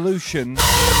Nevolution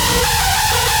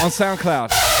on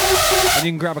SoundCloud, and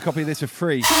you can grab a copy of this for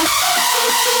free.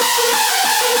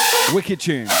 Wicked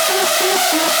tune. Are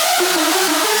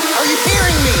you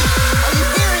hearing me? Are you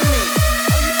hearing me?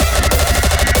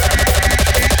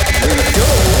 We do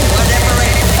whatever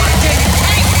it fucking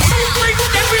takes.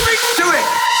 Do it!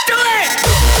 Do it!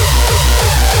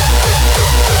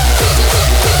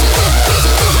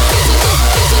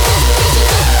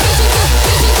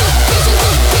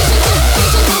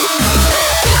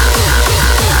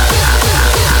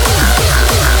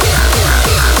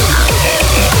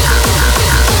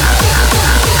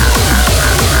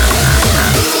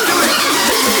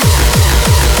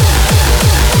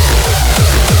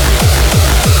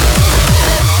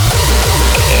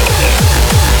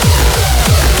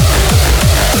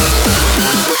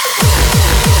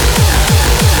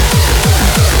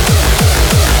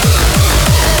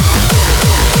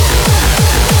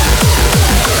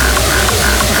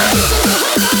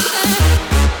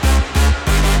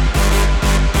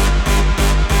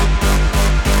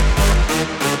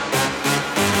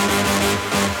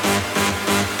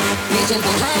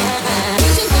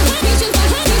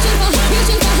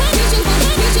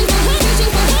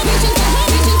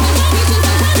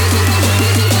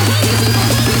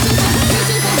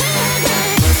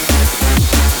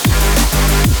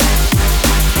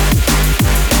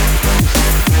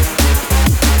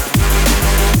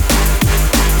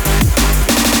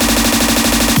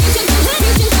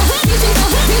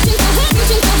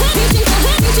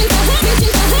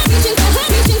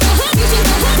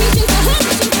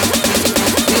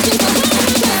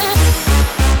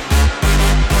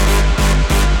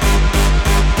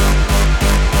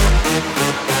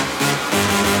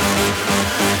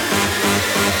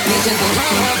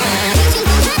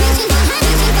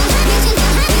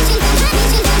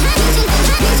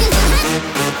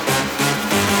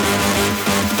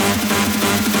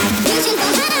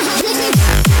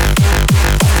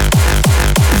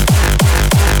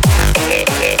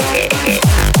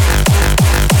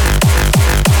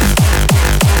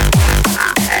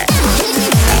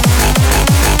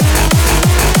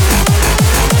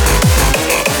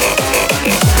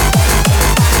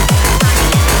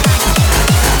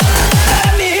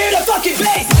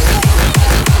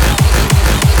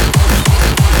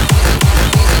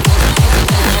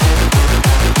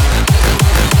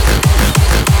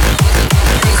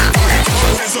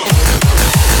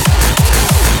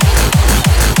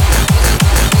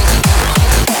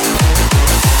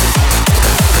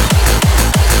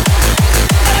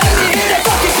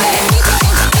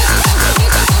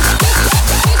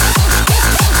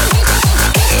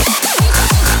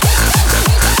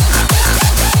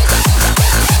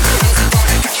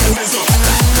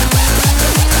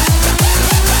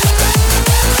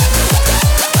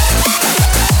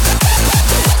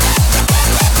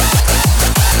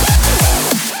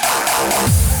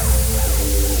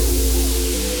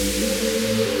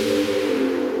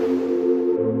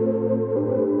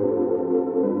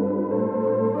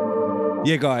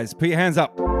 Yeah, guys, put your hands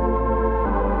up.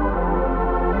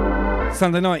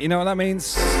 Sunday night, you know what that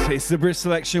means? It's the Brisk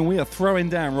Selection. We are throwing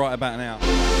down right about now.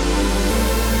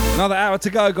 Another hour to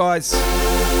go, guys.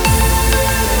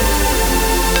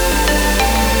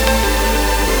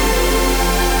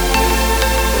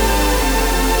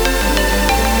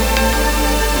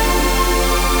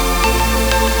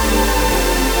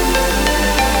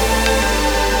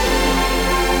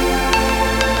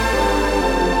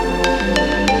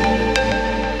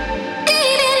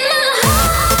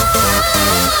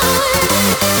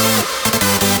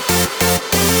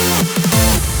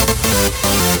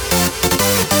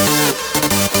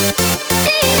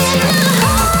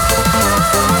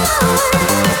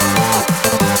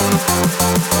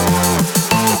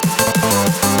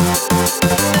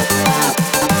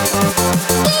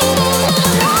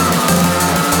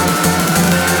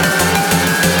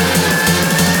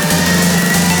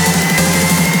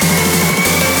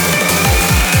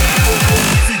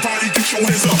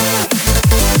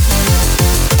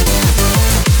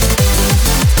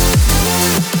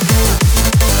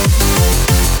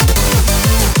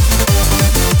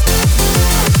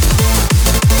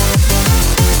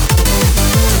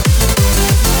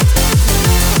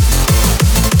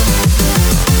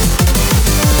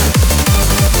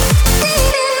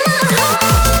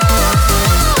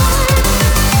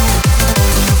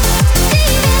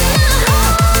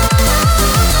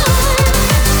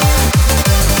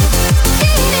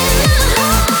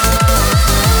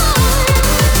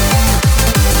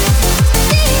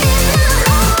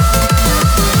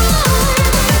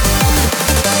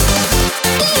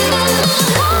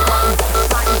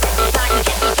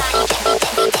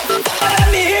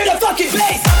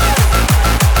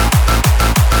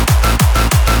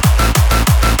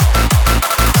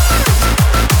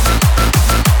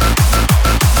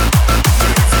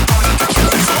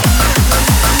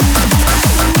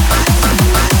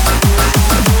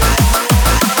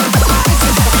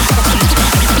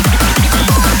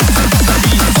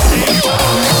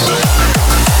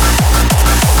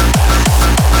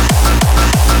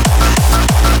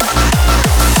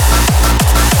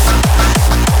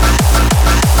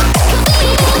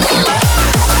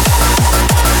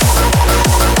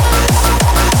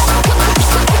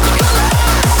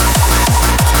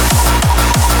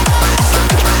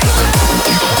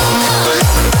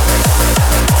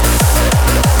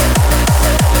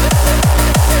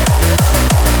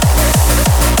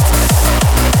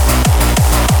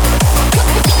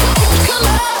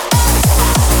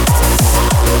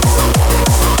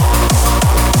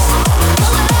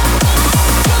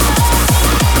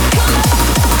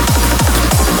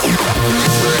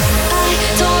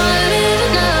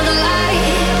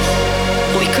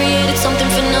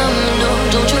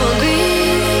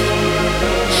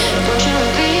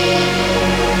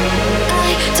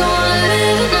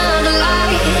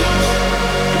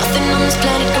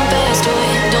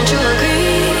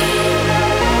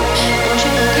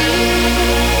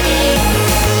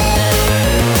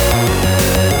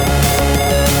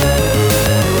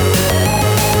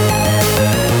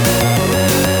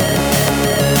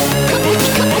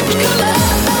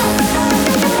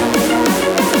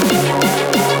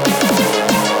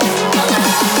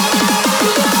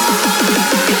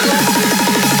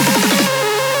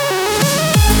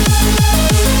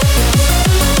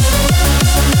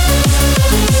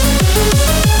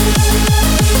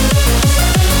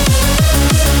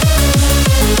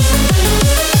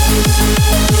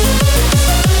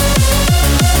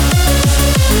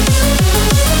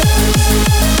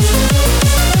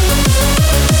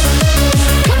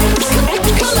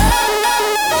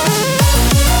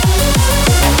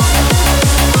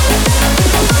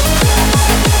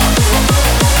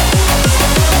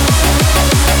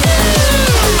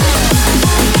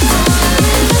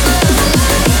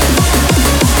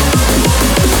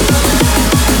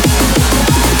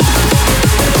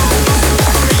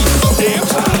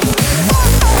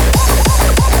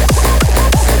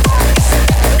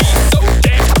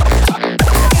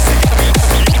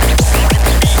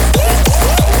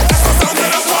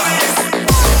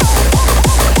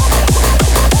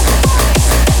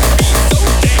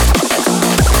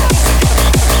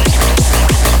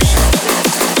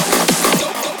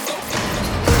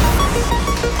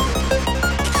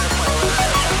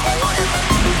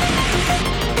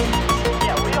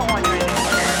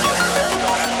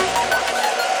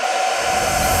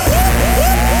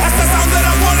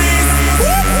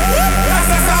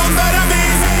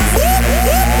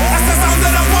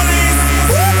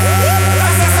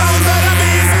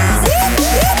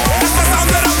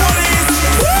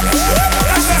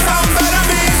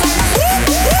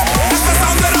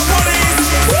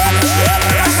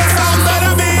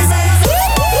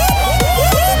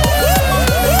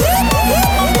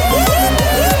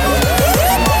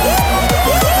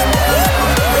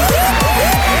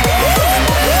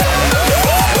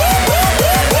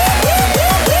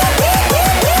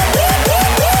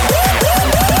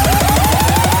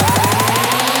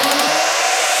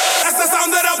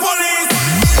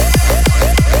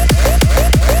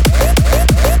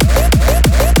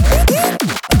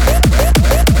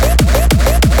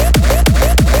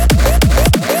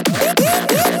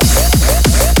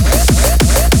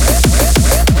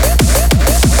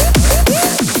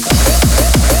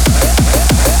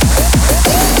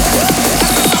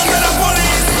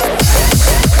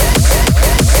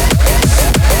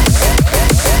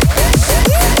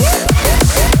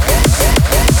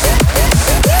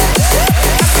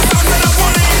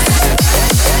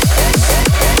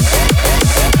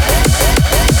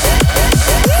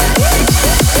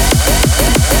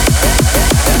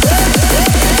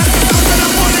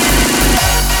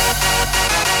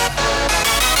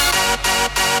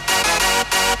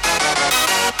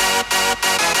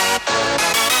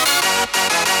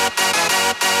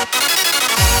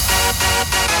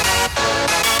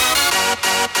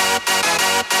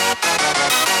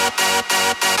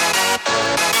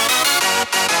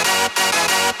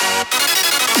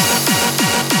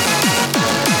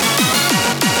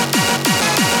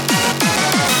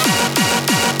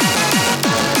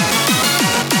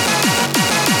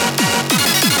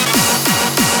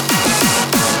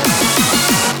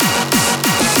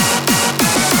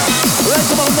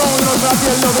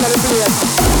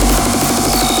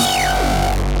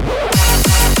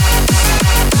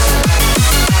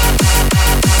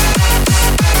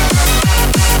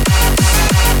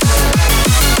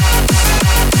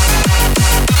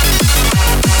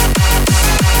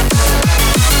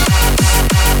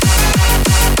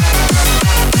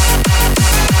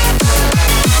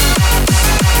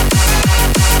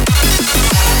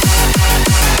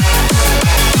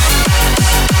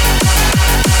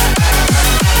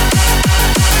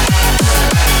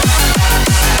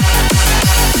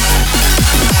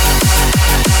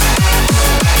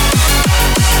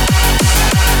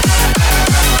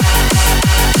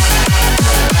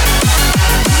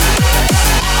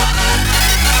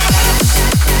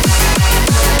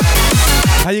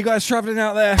 How you guys travelling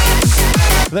out there?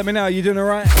 Let me know, are you doing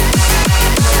alright?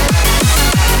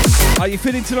 Are you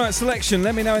feeling tonight's selection?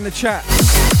 Let me know in the chat.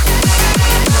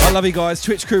 I love you guys,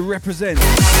 Twitch crew represent.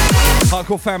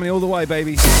 Hardcore family all the way,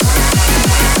 baby.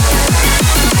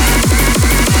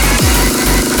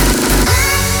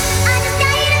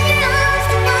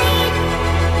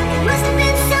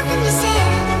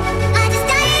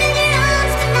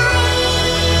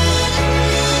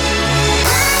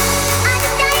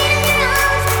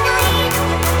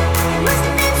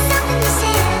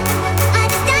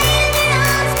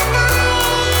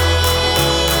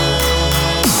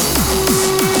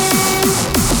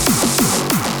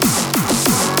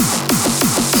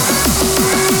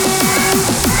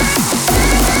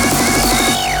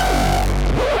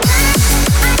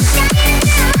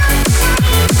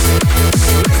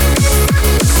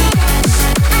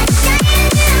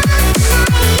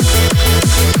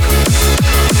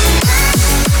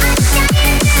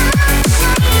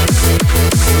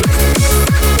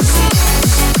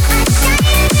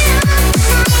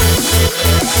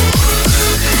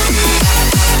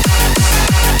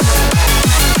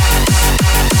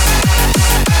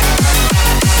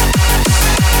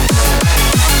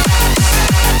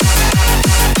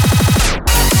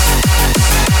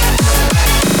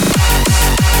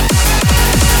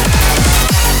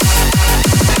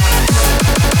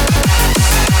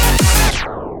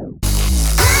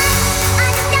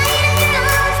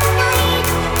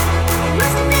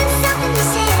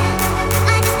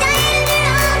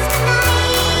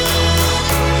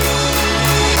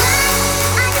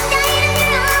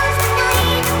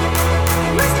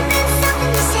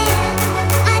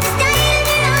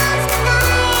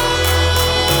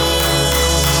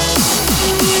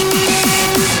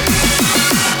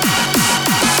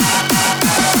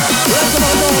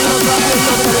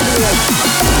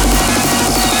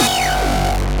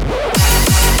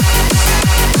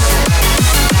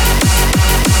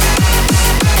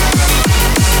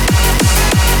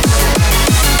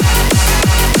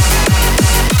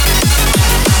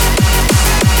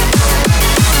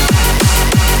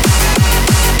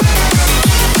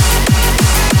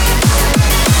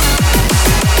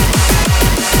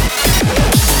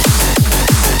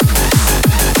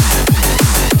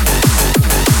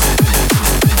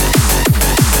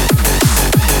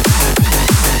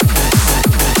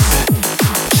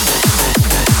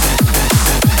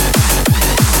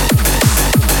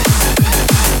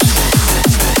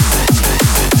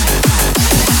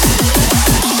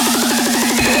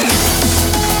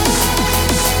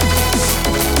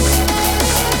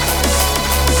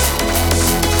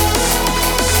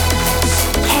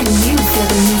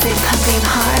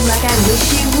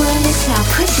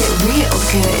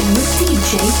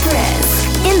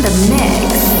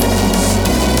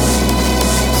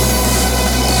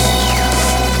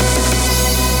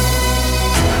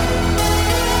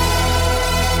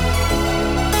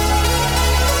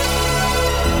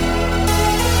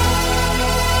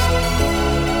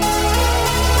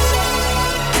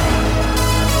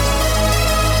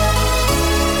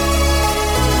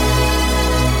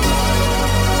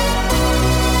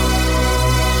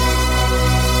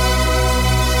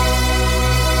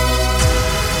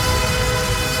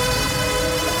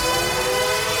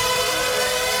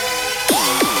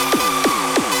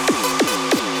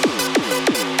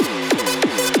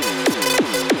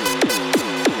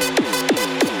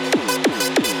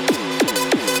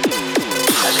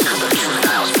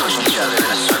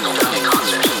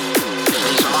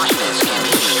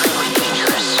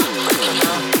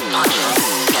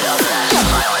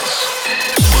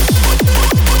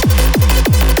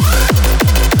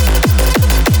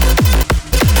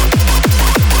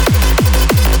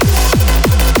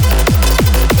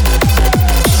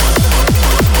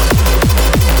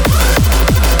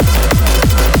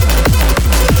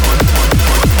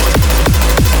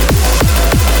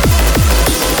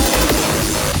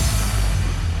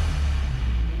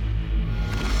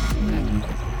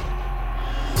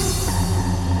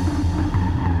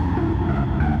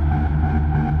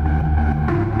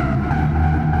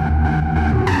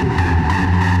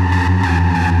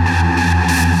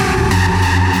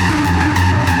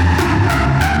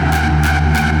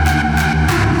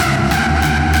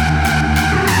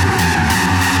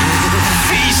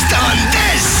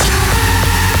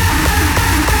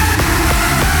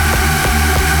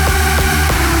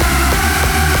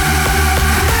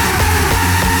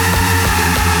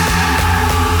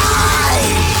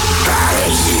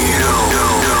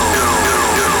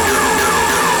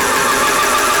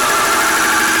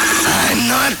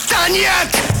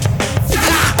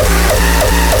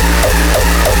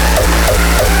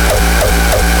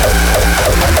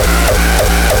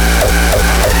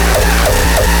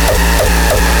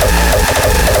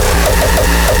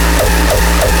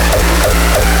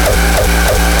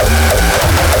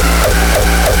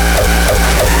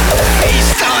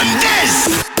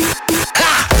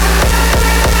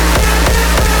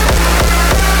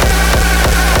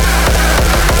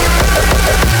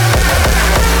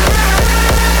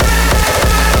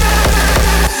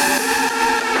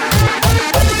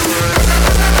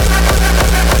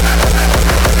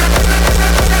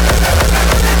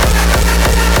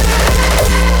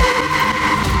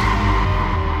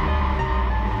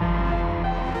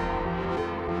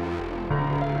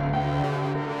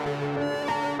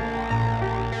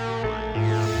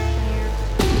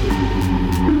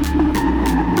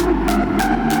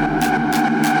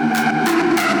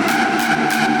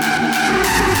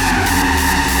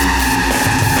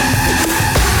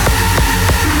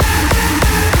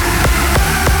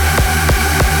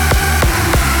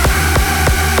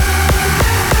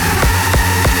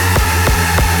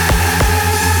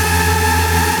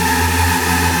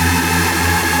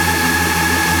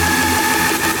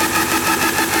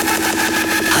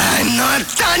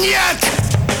 done yet!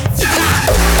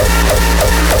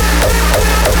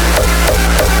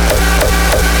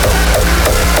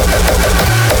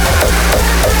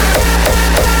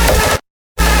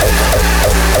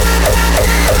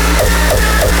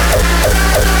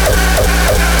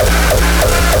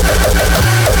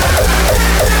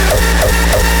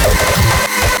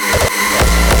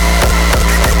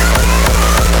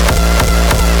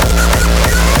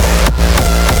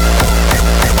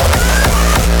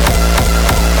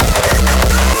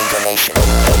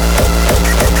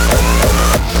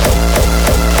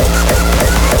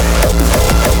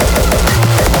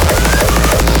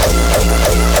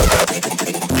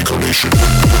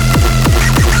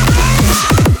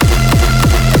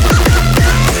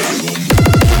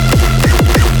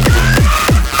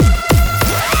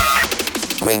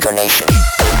 Reincarnation.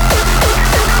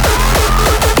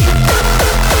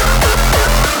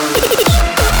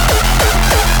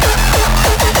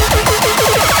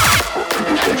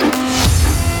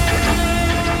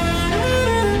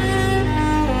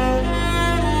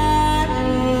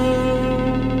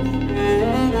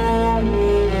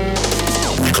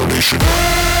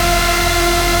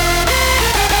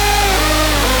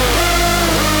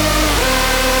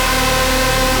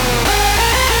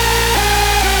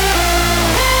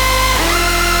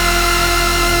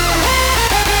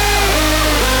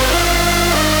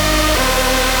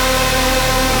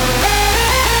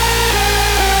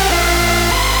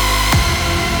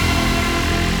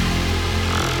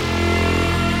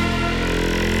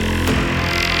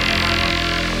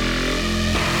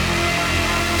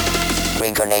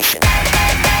 Reincarnation.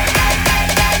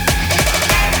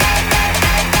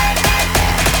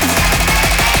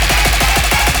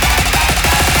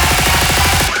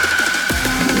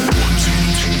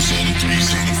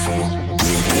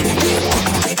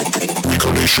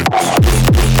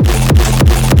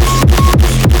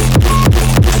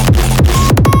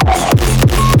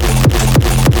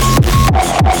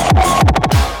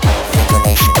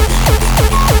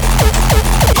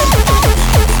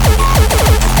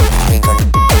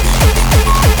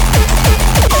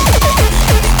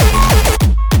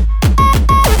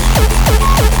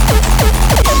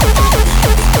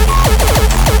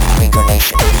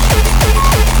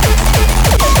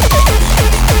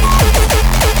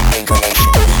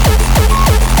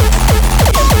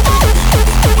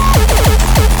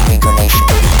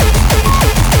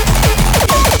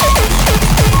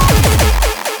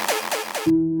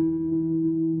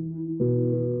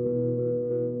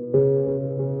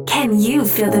 Can you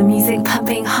feel the music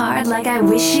pumping hard like I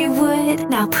wish you would?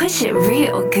 Now push it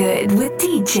real good with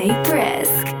DJ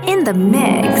Brisk in the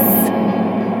mix.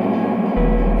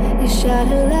 You shout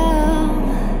aloud,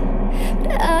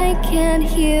 but I can't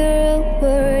hear a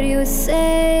word you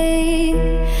say.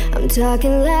 I'm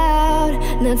talking loud,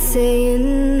 not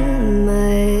saying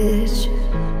much.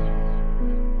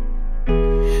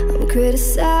 I'm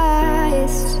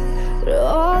criticized, but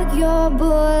all your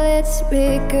bullets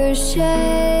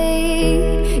ricochet.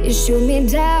 You shoot me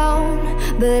down,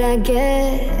 but I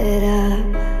get up.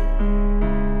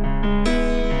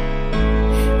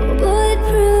 I'm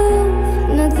bulletproof,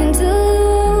 nothing to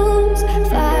lose.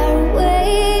 Fire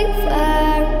away,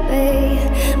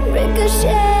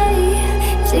 ricochet.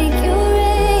 Take your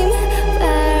aim,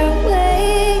 fire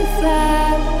away,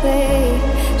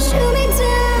 shoot me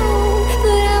down,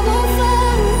 but I won't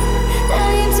fall. I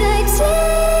am titanium.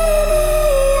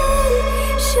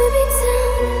 Shoot me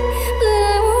down, but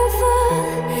I won't fall.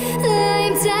 I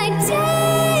am titanium.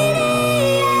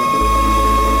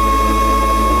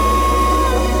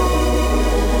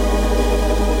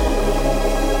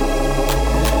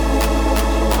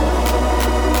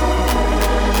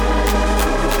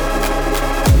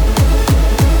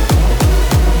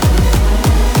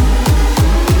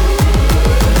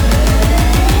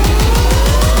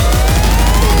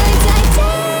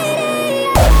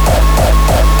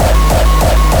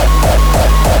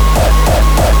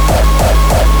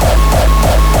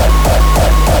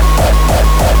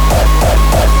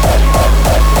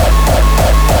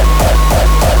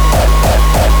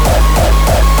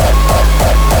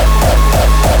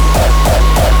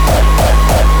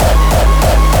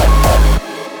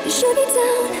 Shoot me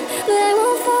down, but I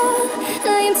won't fall.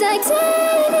 I am titanium.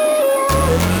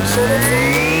 Shoot me down,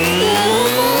 but I won't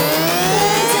fall.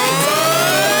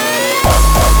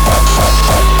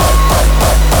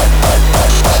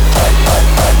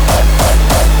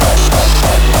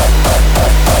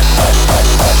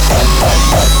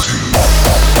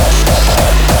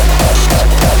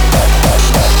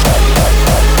 I am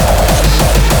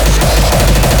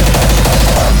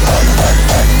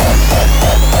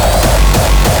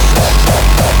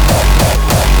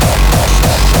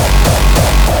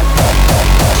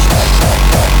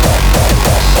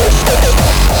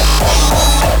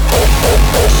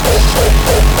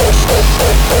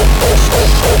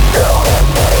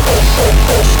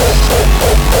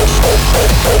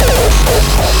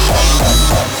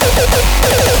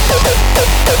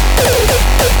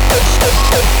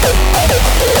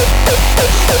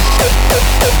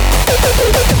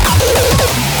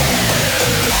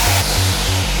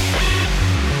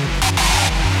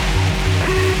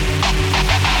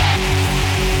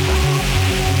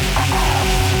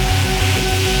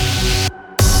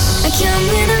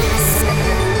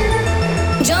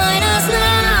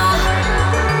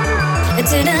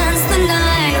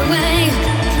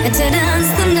to dance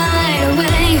the night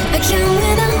away. Come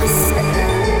with us,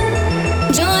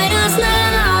 join us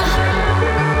now,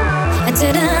 to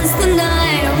dance the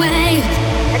night away.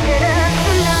 To dance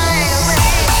the night away.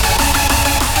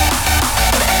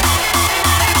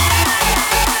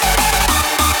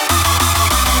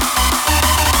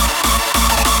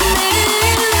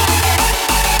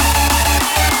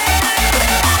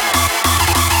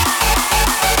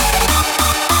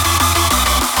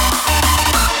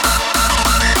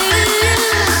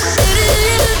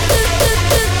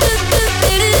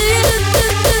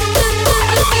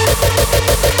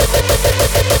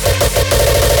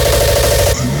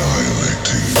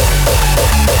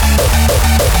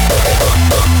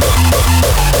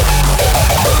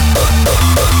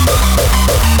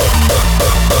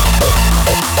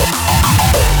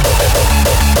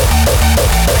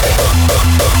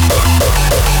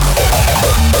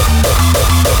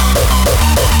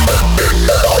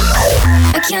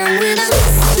 Come with us,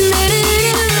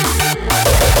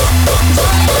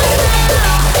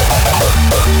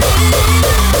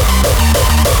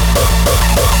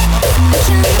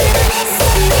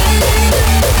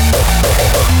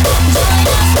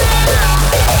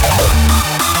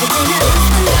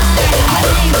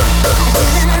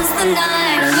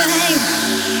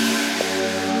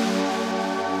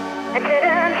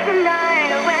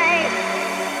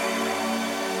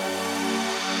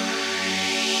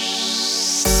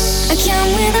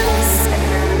 come with us,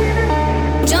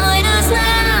 join us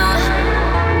now,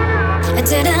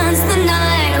 to dance the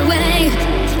night away,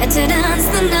 to dance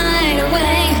the night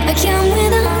away. Come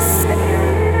with us,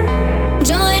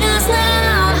 join us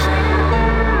now,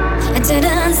 to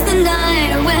dance the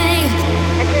night away,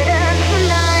 to dance the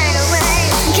night away.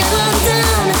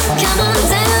 Come on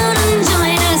down and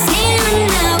join us here and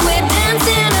now. We're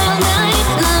dancing all night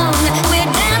long,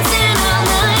 we're dancing all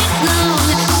night long.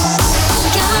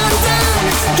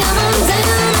 Come on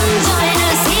down and join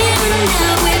us here and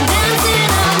now. We're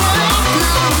dancing all night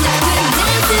long, we're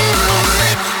dancing all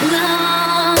night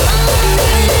long.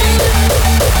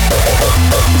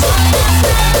 Join us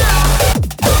now.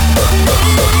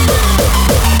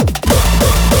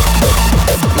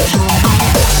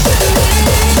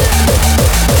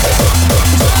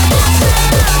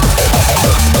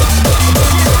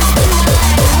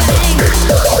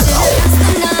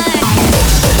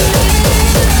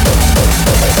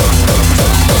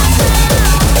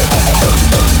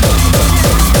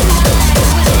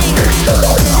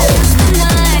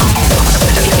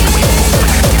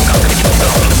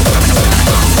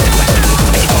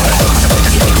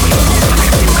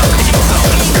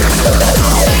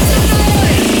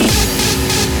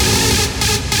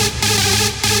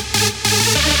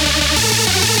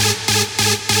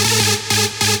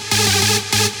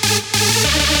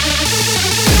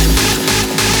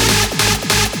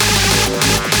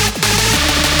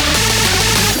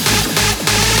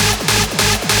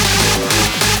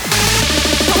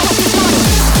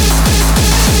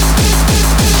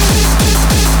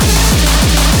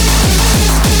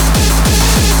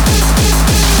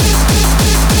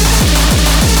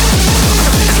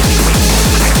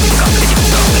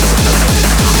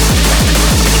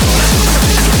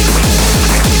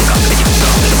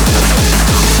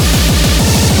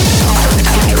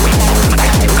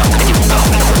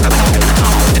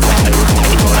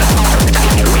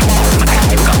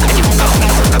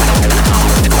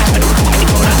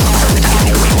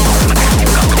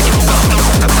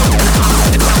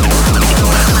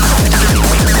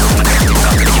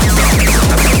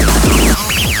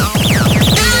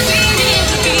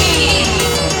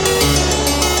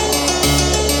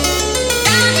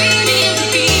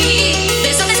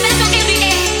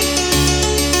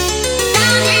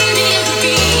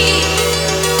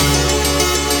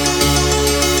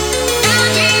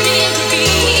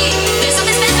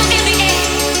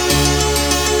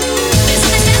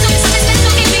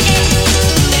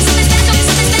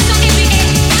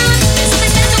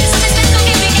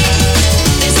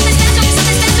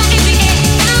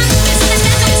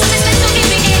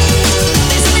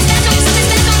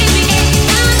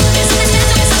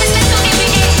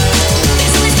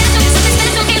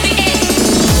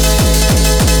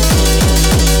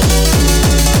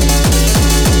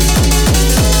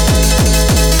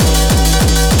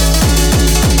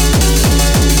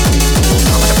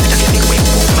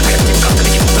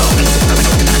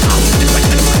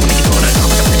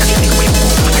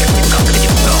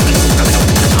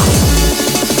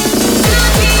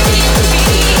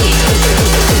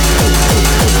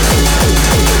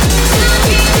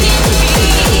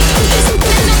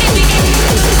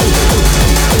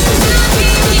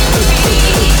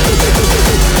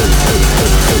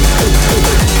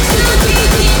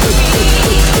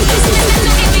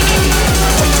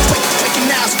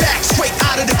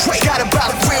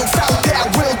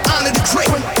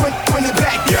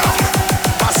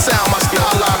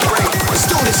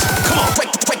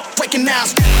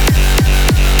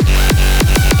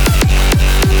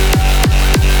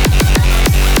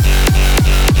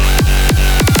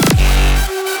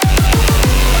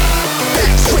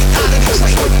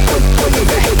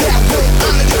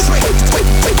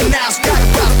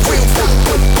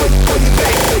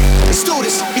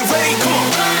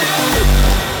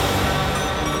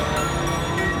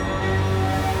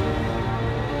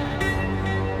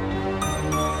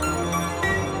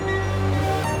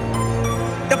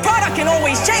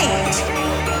 always change.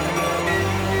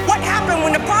 What happened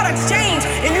when the products change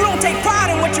and you don't take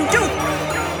pride in what you do?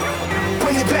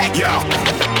 Bring it back, yo.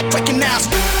 Recognize.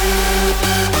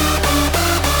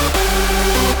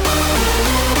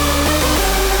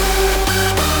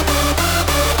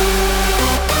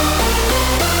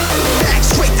 Back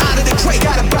straight out of the crate.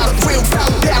 Got about a real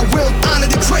power down, real honor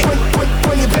the crate.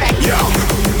 Bring it back, yo.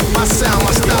 My sound,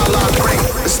 my style, I bring.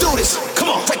 Let's do this. Come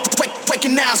on,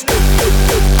 recognize.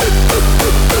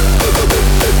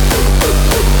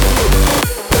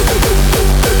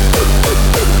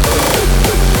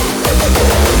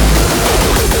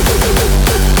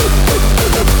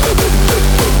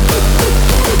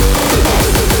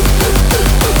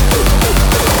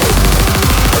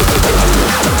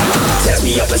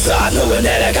 Up inside, knowing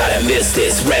that I gotta miss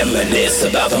this. Reminisce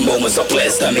about the moments of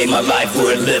bliss that made my life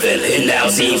worth living. It now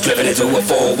seems driven into a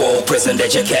four-wall prison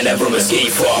that you can never escape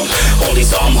from. Only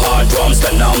some hard drums to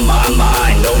numb my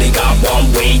mind. Only got one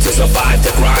way to survive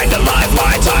the grind. The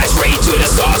lifeline ties straight to the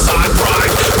stars. I'm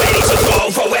primed, ready to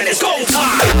blow for when it's go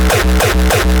time.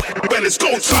 When it's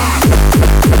go time.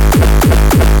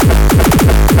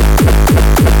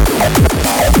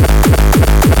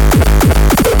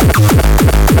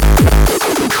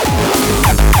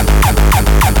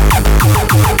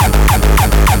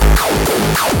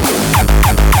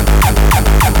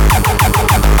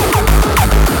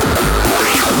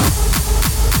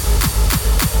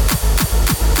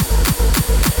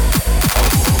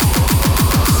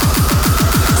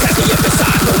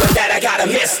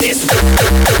 Miss this.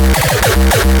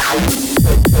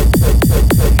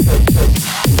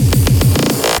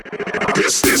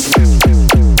 Miss this.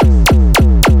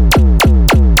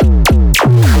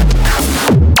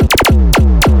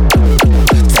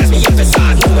 Test me if it's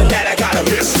hot, knowing that I gotta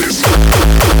miss this.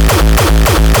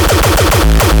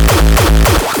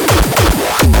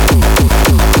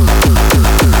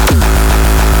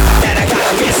 That I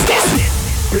gotta miss this.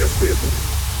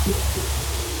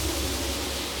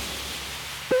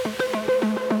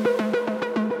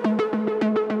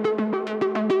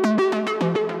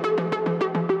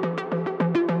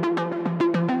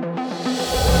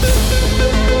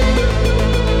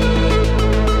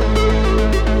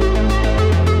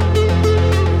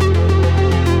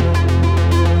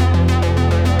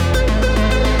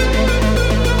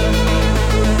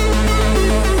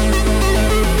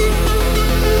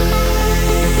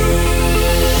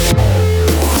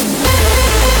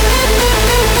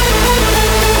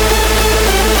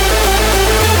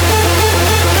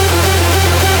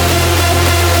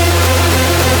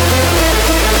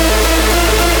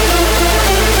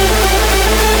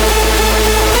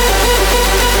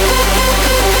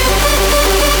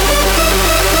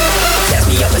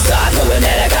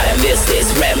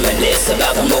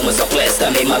 About the moments of bliss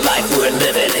that made my life worth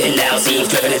living. It now seems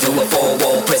driven into a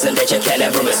four-wall prison that you can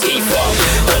never escape from.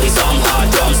 Only some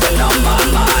hard drums to numb my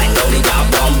mind. Only got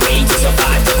one way to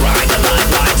survive the grind. The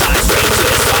lifeline ties straight to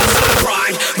the stars. I'm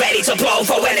primed, ready to blow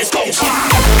for when it's go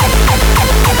time.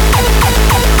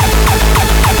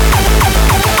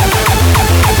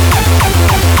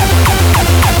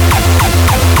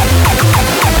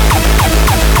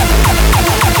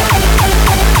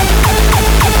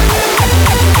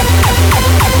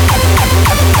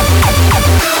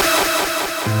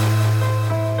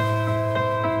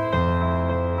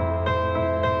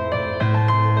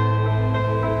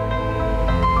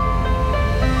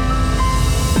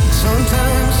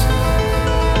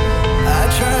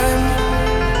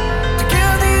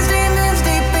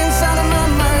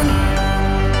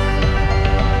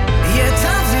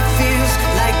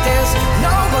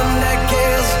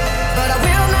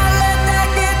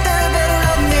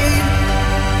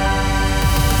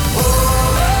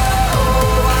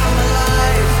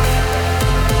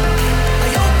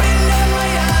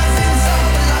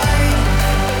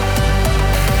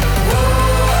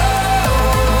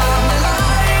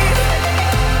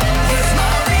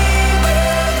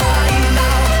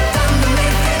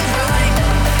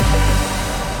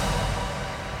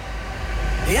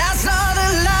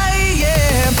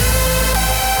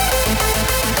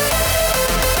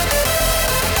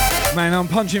 Man, I'm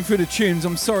punching through the tunes.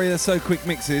 I'm sorry they're so quick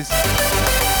mixes.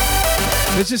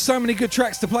 There's just so many good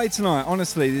tracks to play tonight.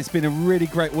 Honestly, it's been a really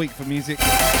great week for music,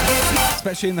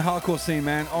 especially in the hardcore scene,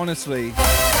 man. Honestly.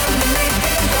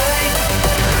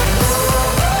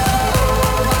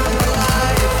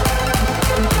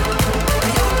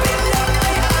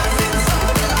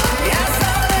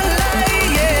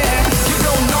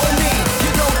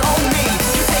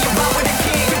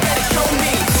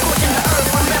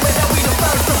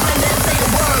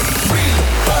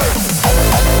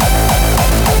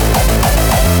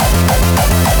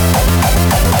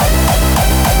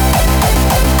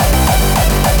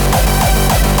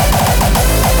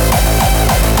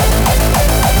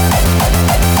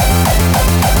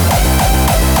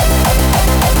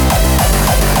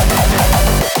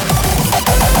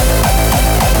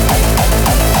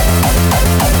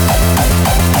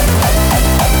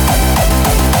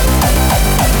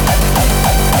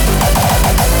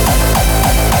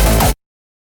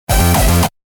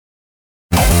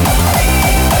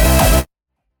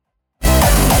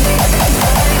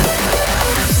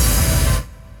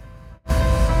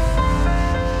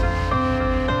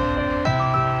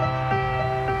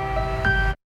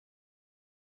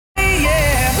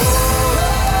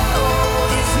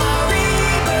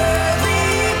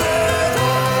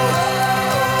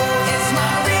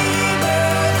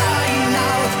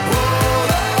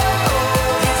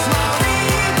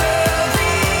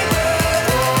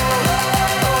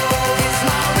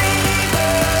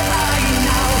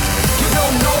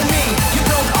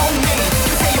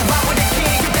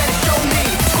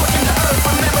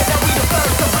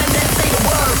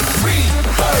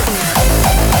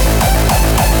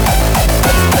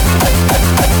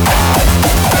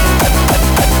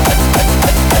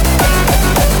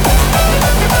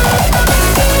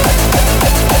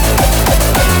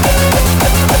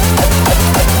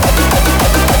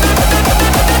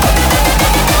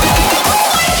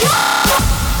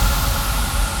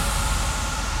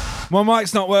 My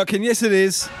mic's not working. Yes, it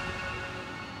is.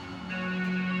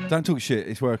 Don't talk shit.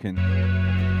 It's working.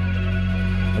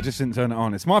 I just didn't turn it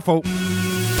on. It's my fault.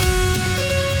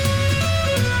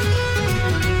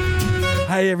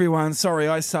 Hey, everyone. Sorry,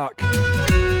 I suck.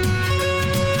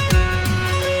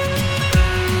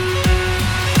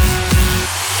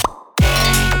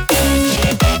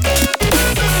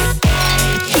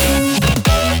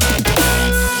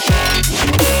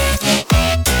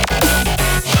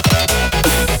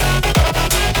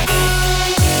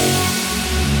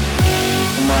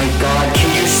 God,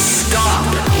 can you stop?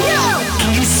 No!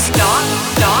 Can you stop?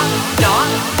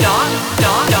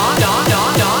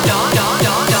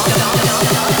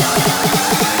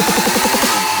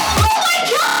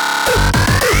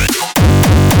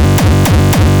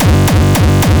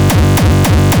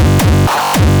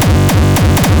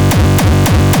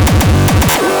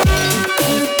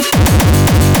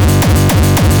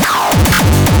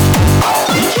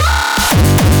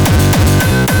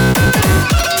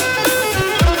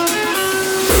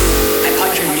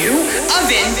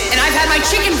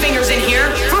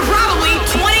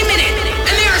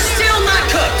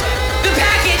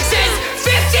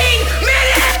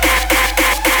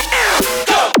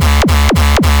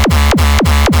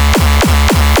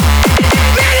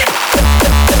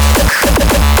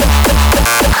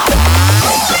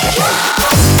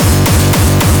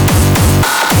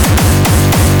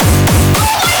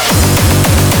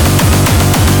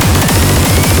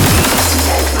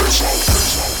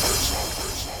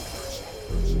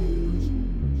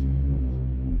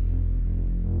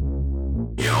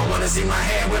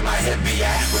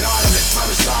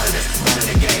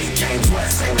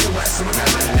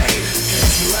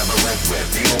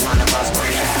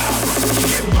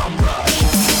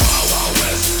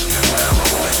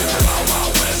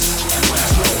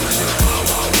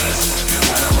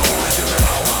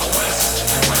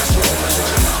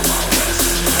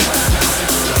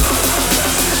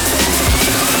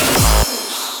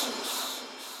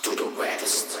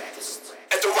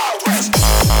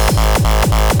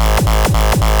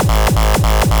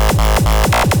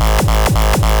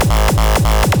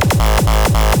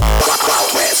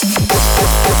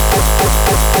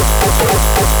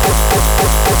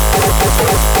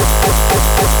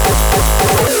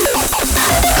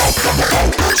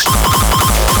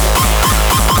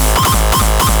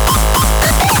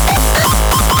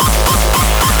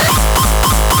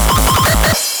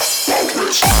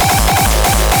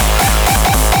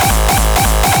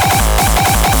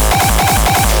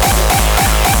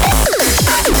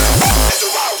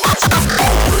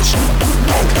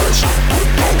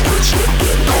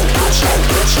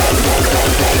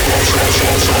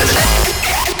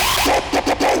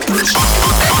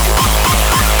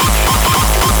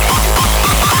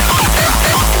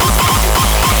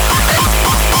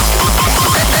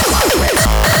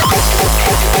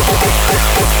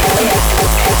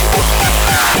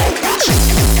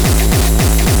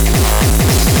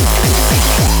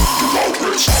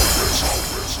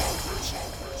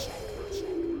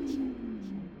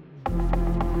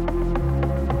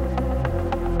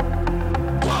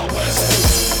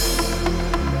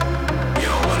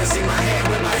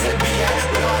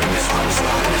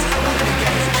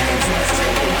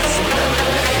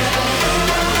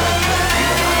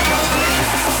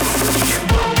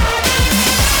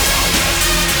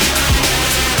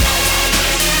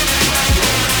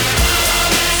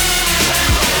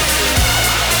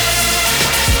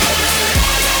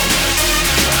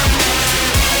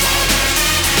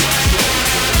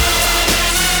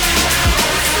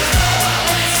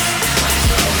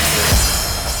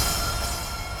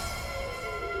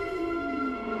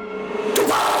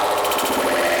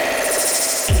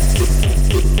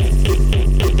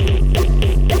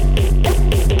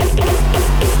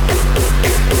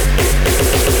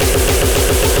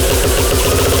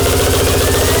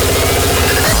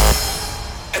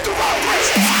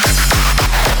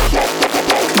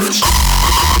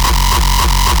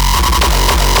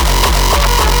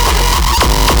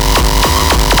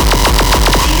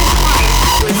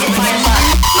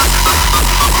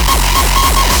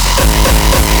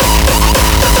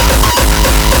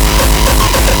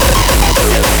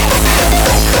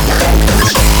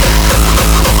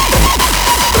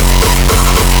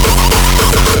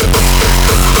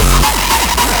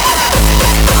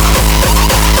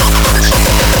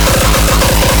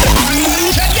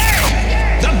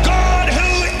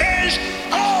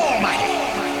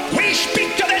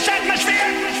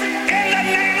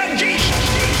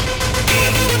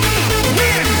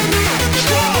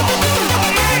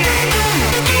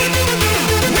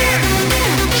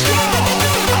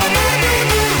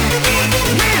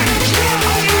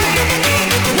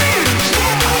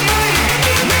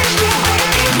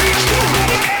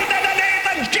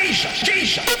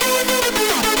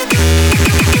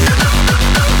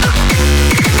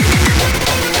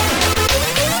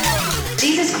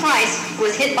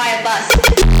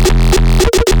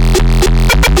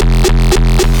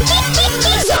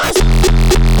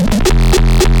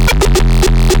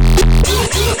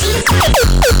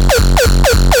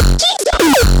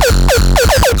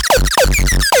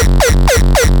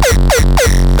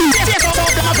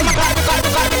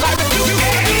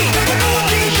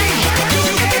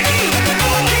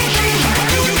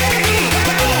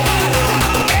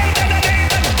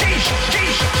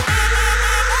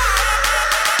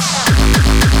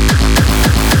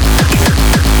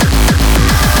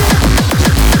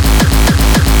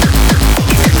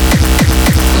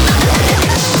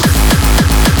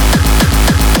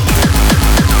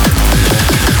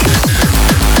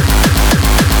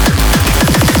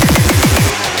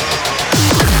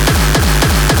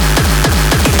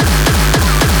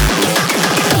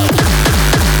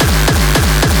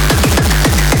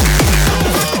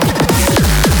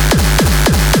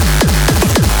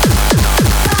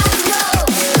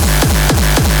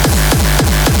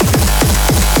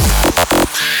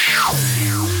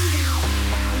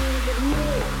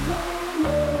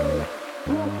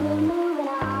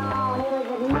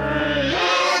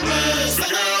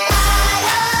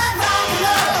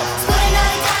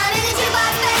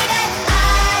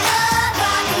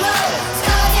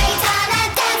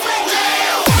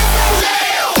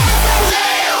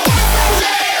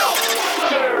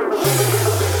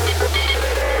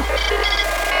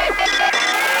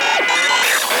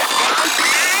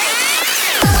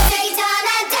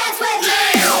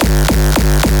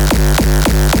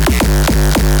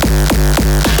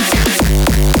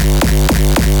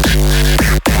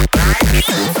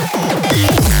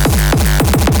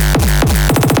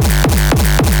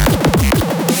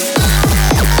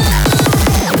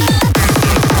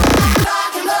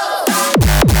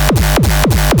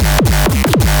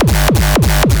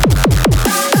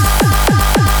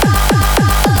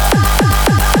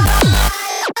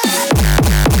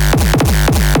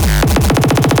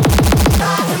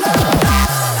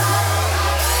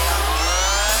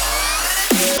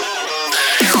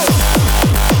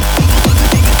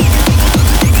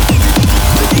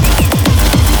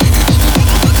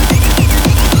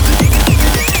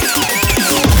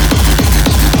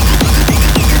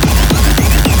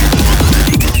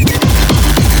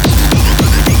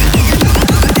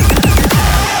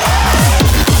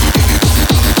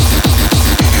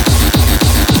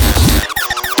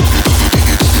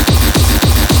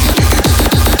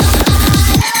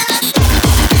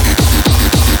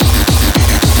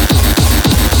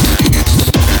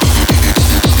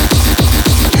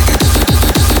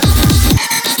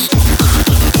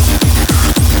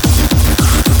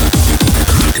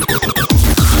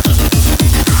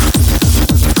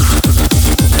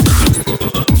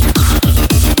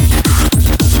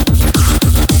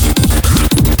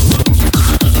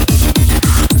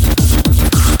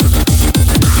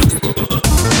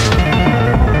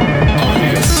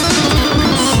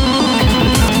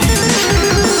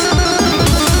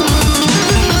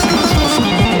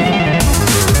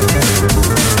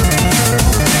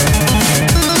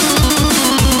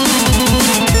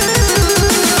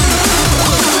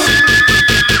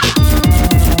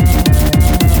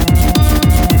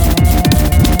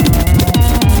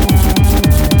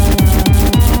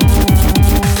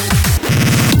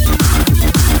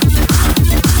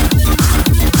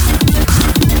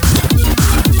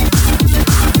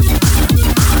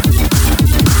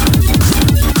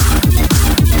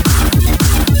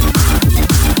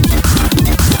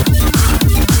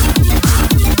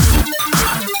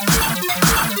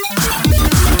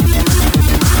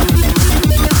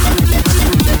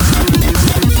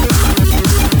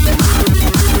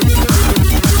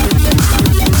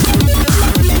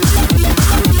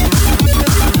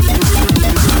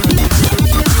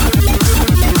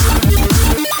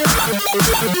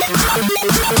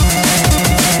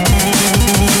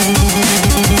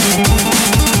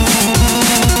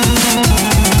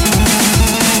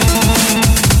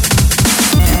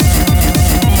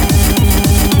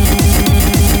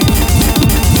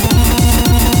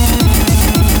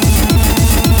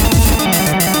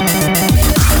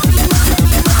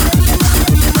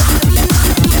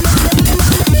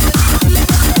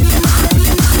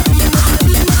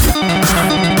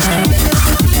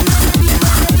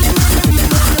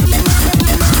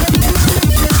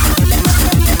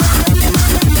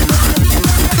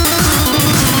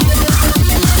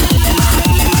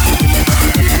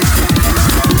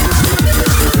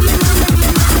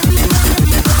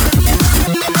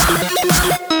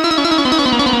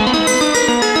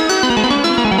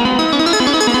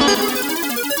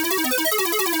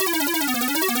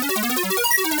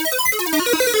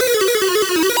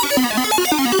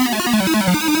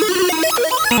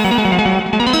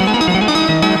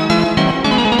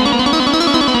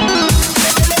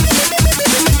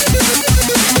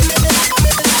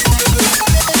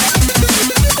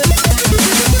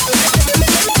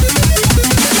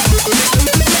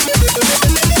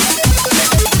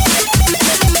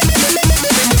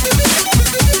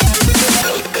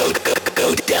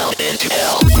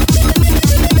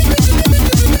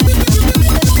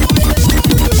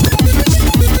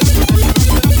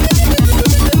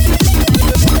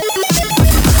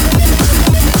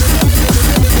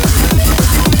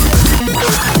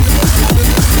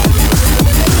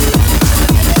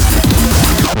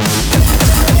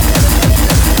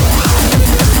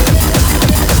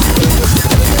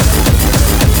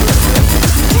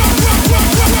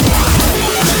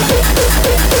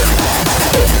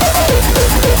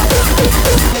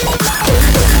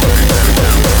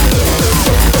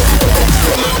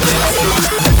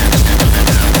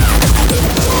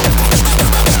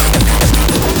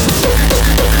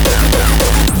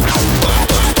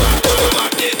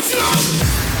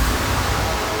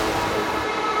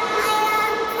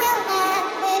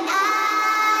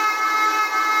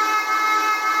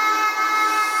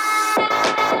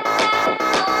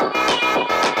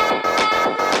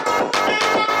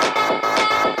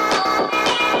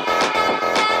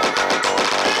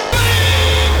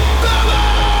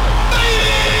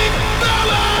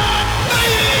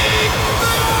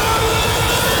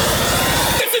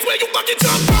 it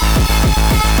up.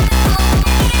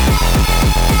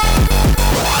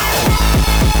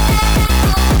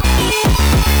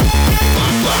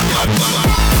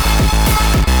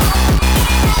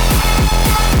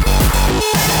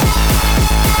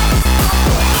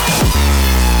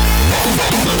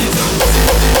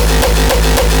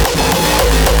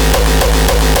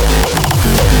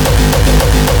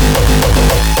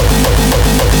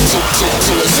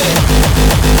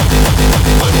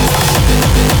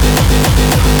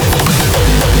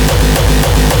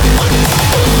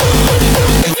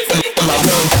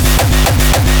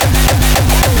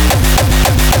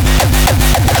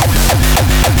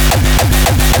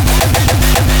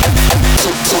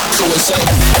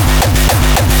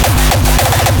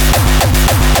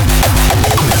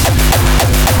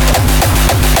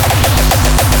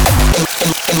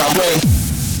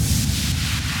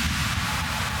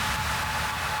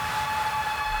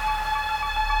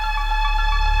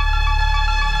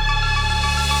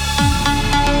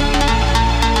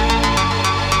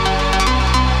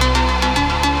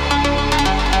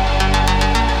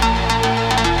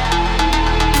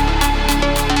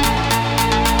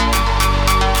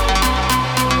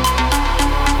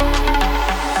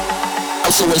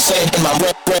 So insane in my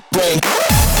brain.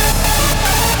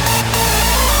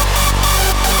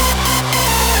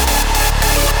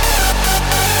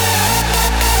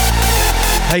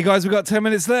 Hey guys, we've got 10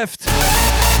 minutes left.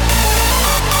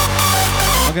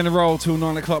 I'm going to roll till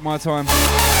 9 o'clock my time.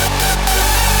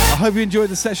 I hope you enjoyed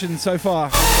the session so far.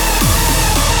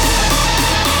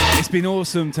 It's been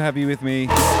awesome to have you with me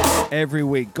every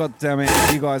week. God damn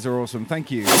it, you guys are awesome.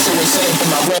 Thank you. So insane in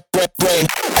my brain.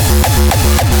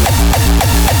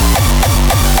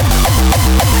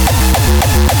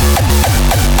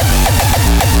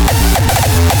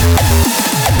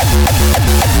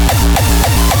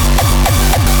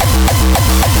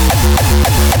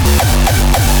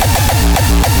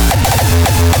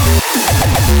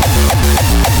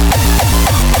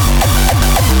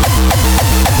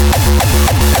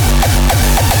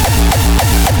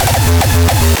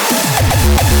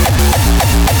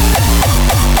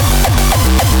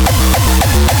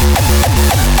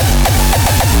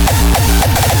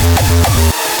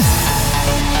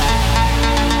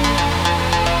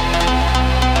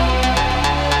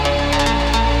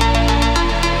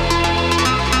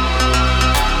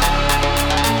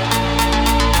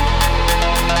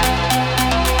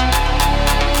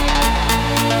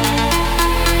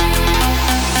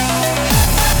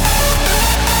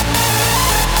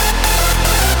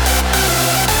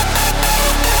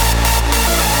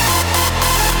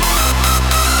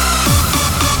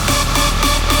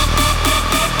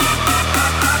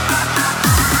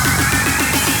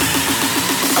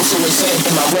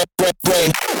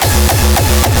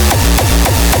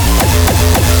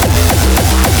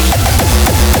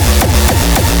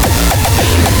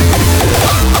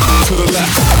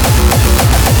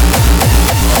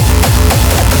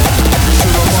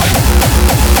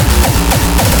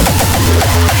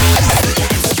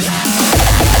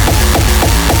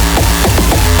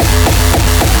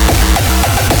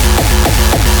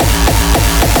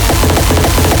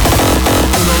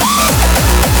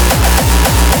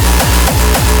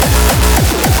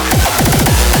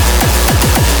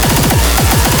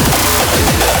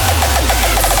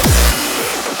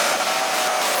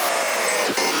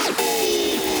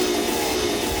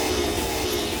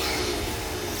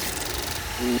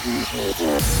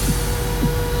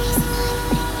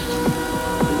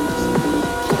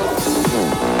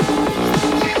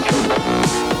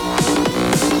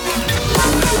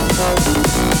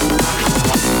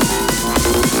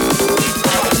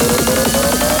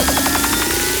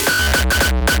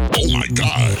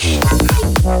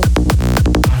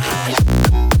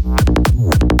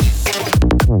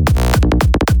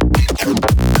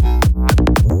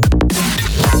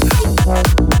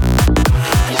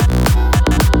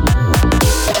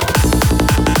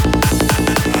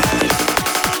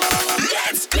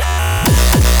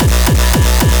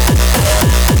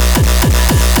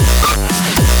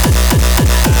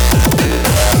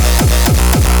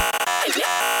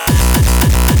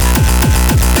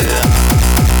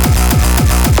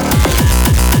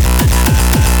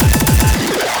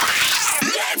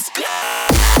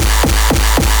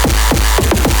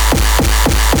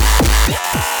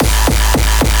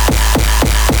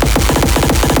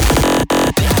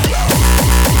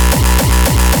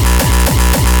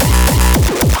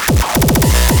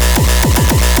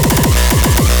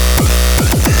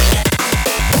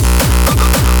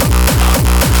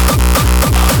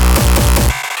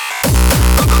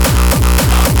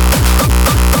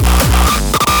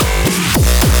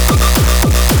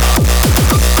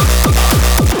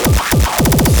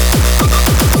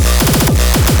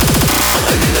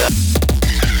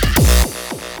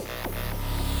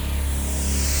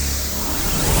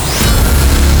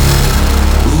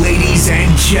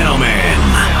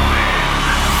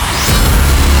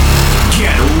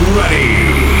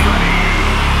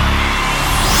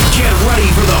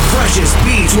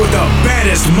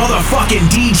 fucking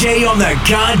DJ on the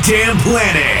goddamn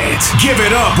planet. Give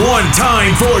it up one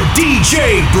time for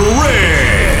DJ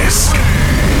Brisk.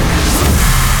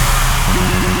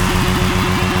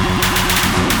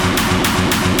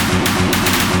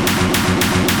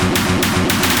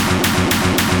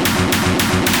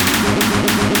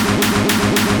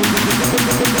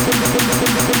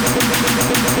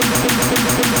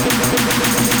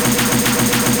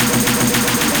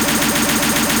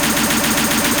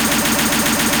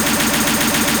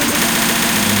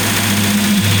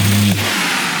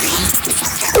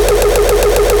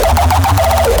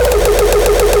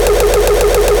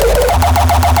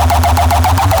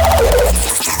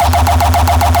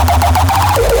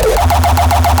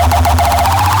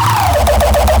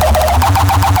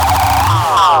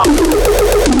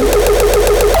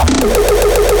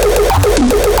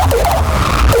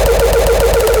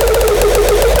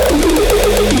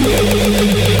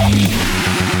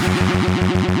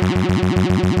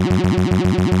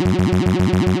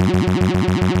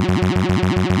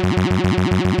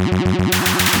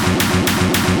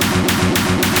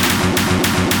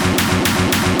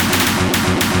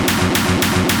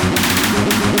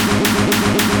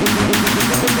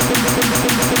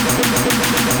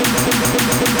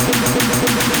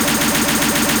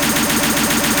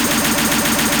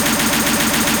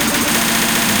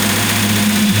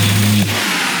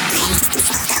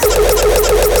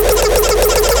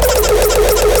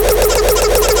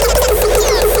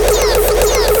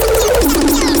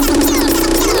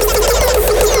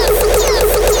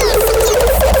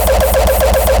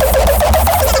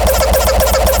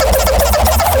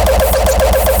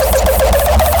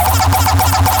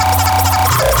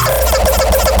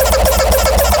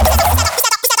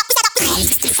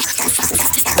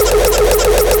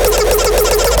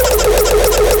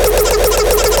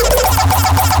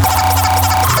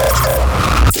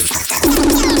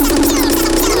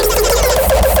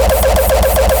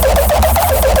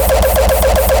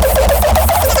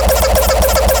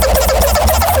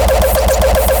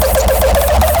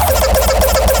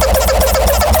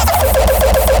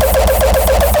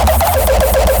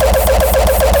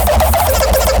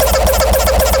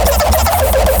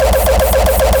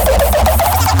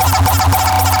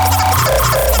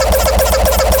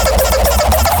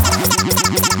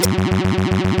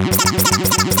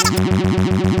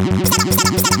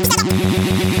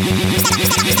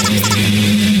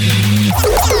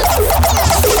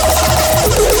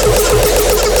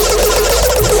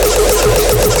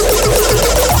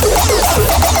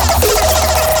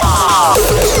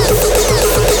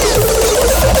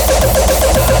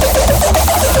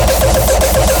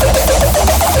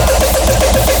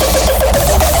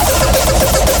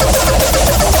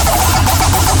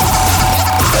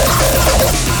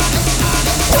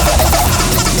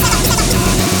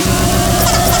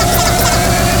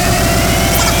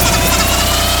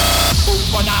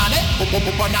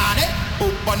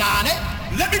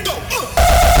 Let me go.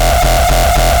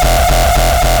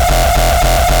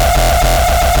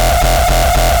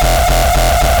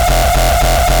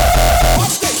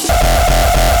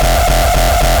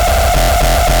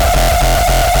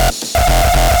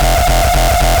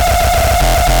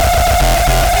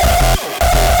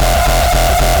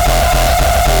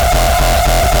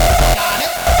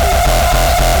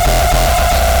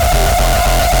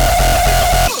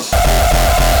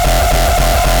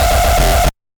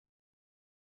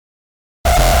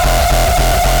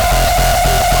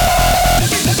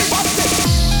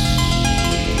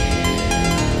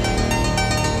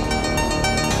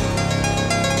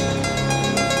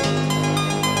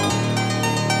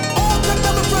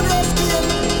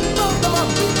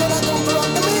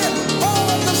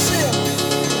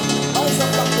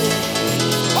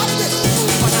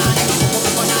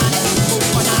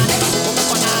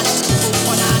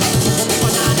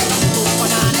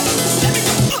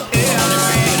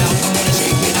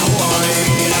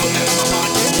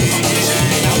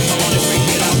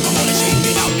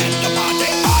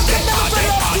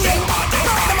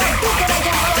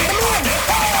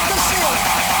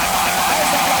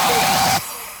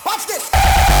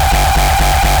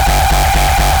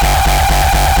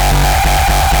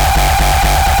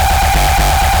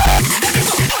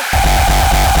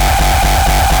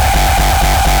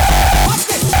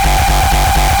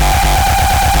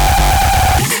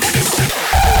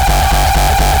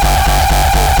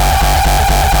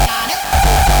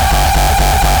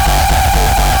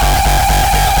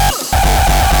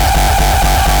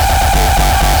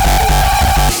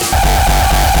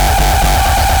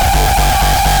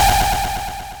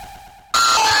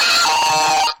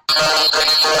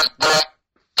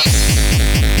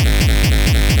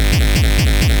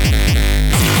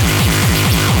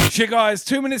 guys.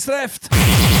 2 minutes left.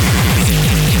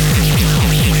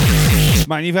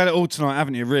 Man, you've had it all tonight,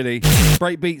 haven't you, really?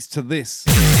 Break beats to this.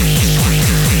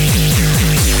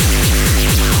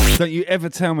 Don't you ever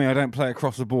tell me I don't play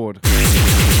across the board.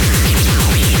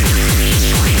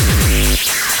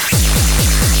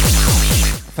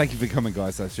 Thank you for coming,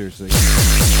 guys, though, seriously.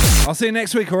 I'll see you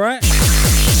next week, all right?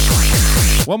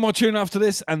 One more tune after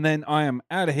this, and then I am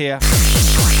out of here.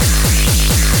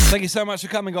 Thank you so much for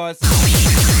coming, guys.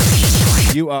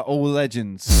 You are all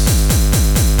legends.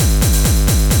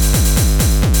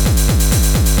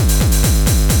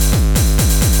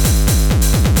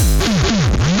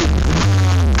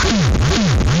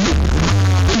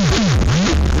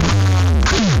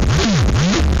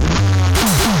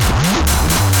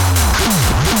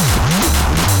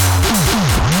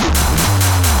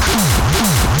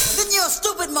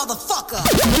 Motherfucker.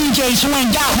 DJ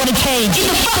swing out with a cage. Get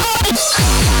the fuck up.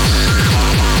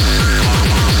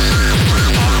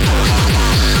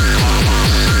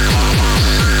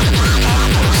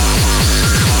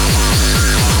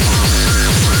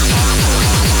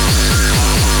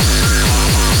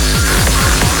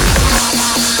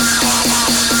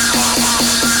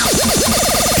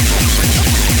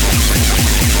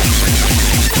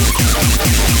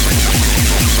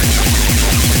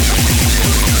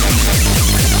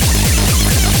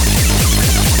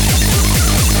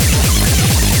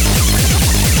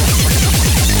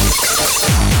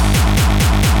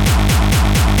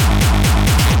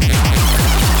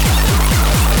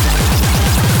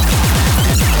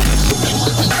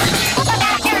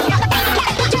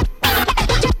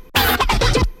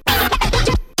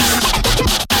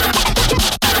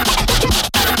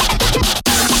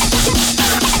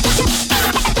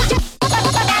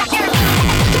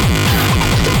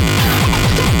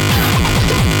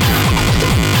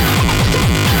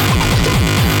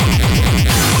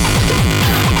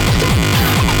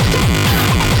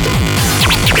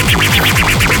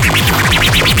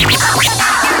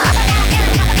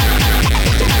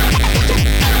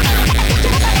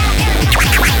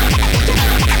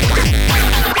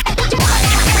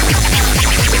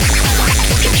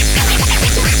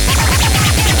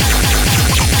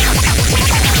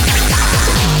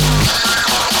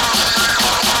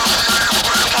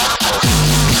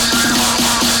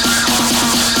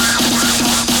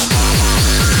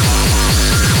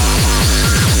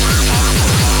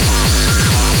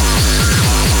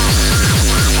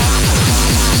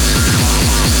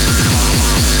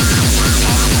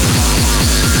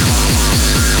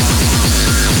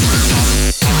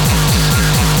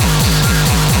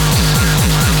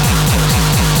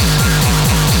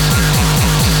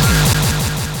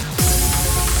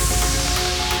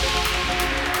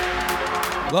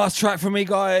 Last track for me,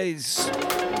 guys.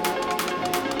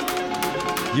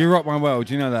 You rock my world,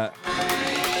 you know that.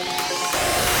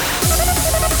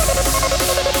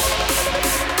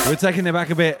 We're taking it back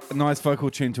a bit. A nice vocal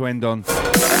tune to end on.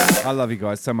 I love you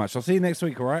guys so much. I'll see you next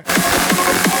week, all right?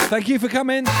 Thank you for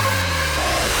coming.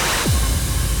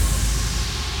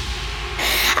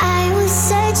 I was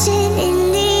searching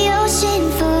in the ocean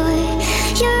for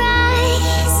your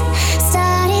eyes.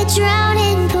 Started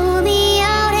drowning, pull me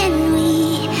out, and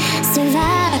we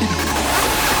survived.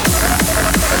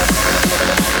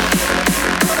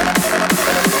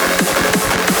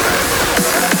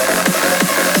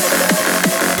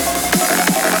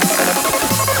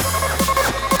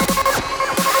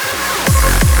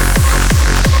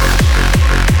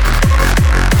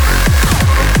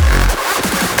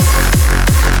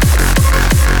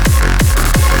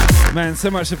 Man,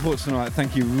 so much support tonight.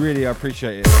 Thank you. Really, I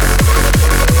appreciate it.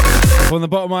 From the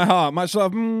bottom of my heart. Much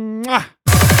love. Mwah!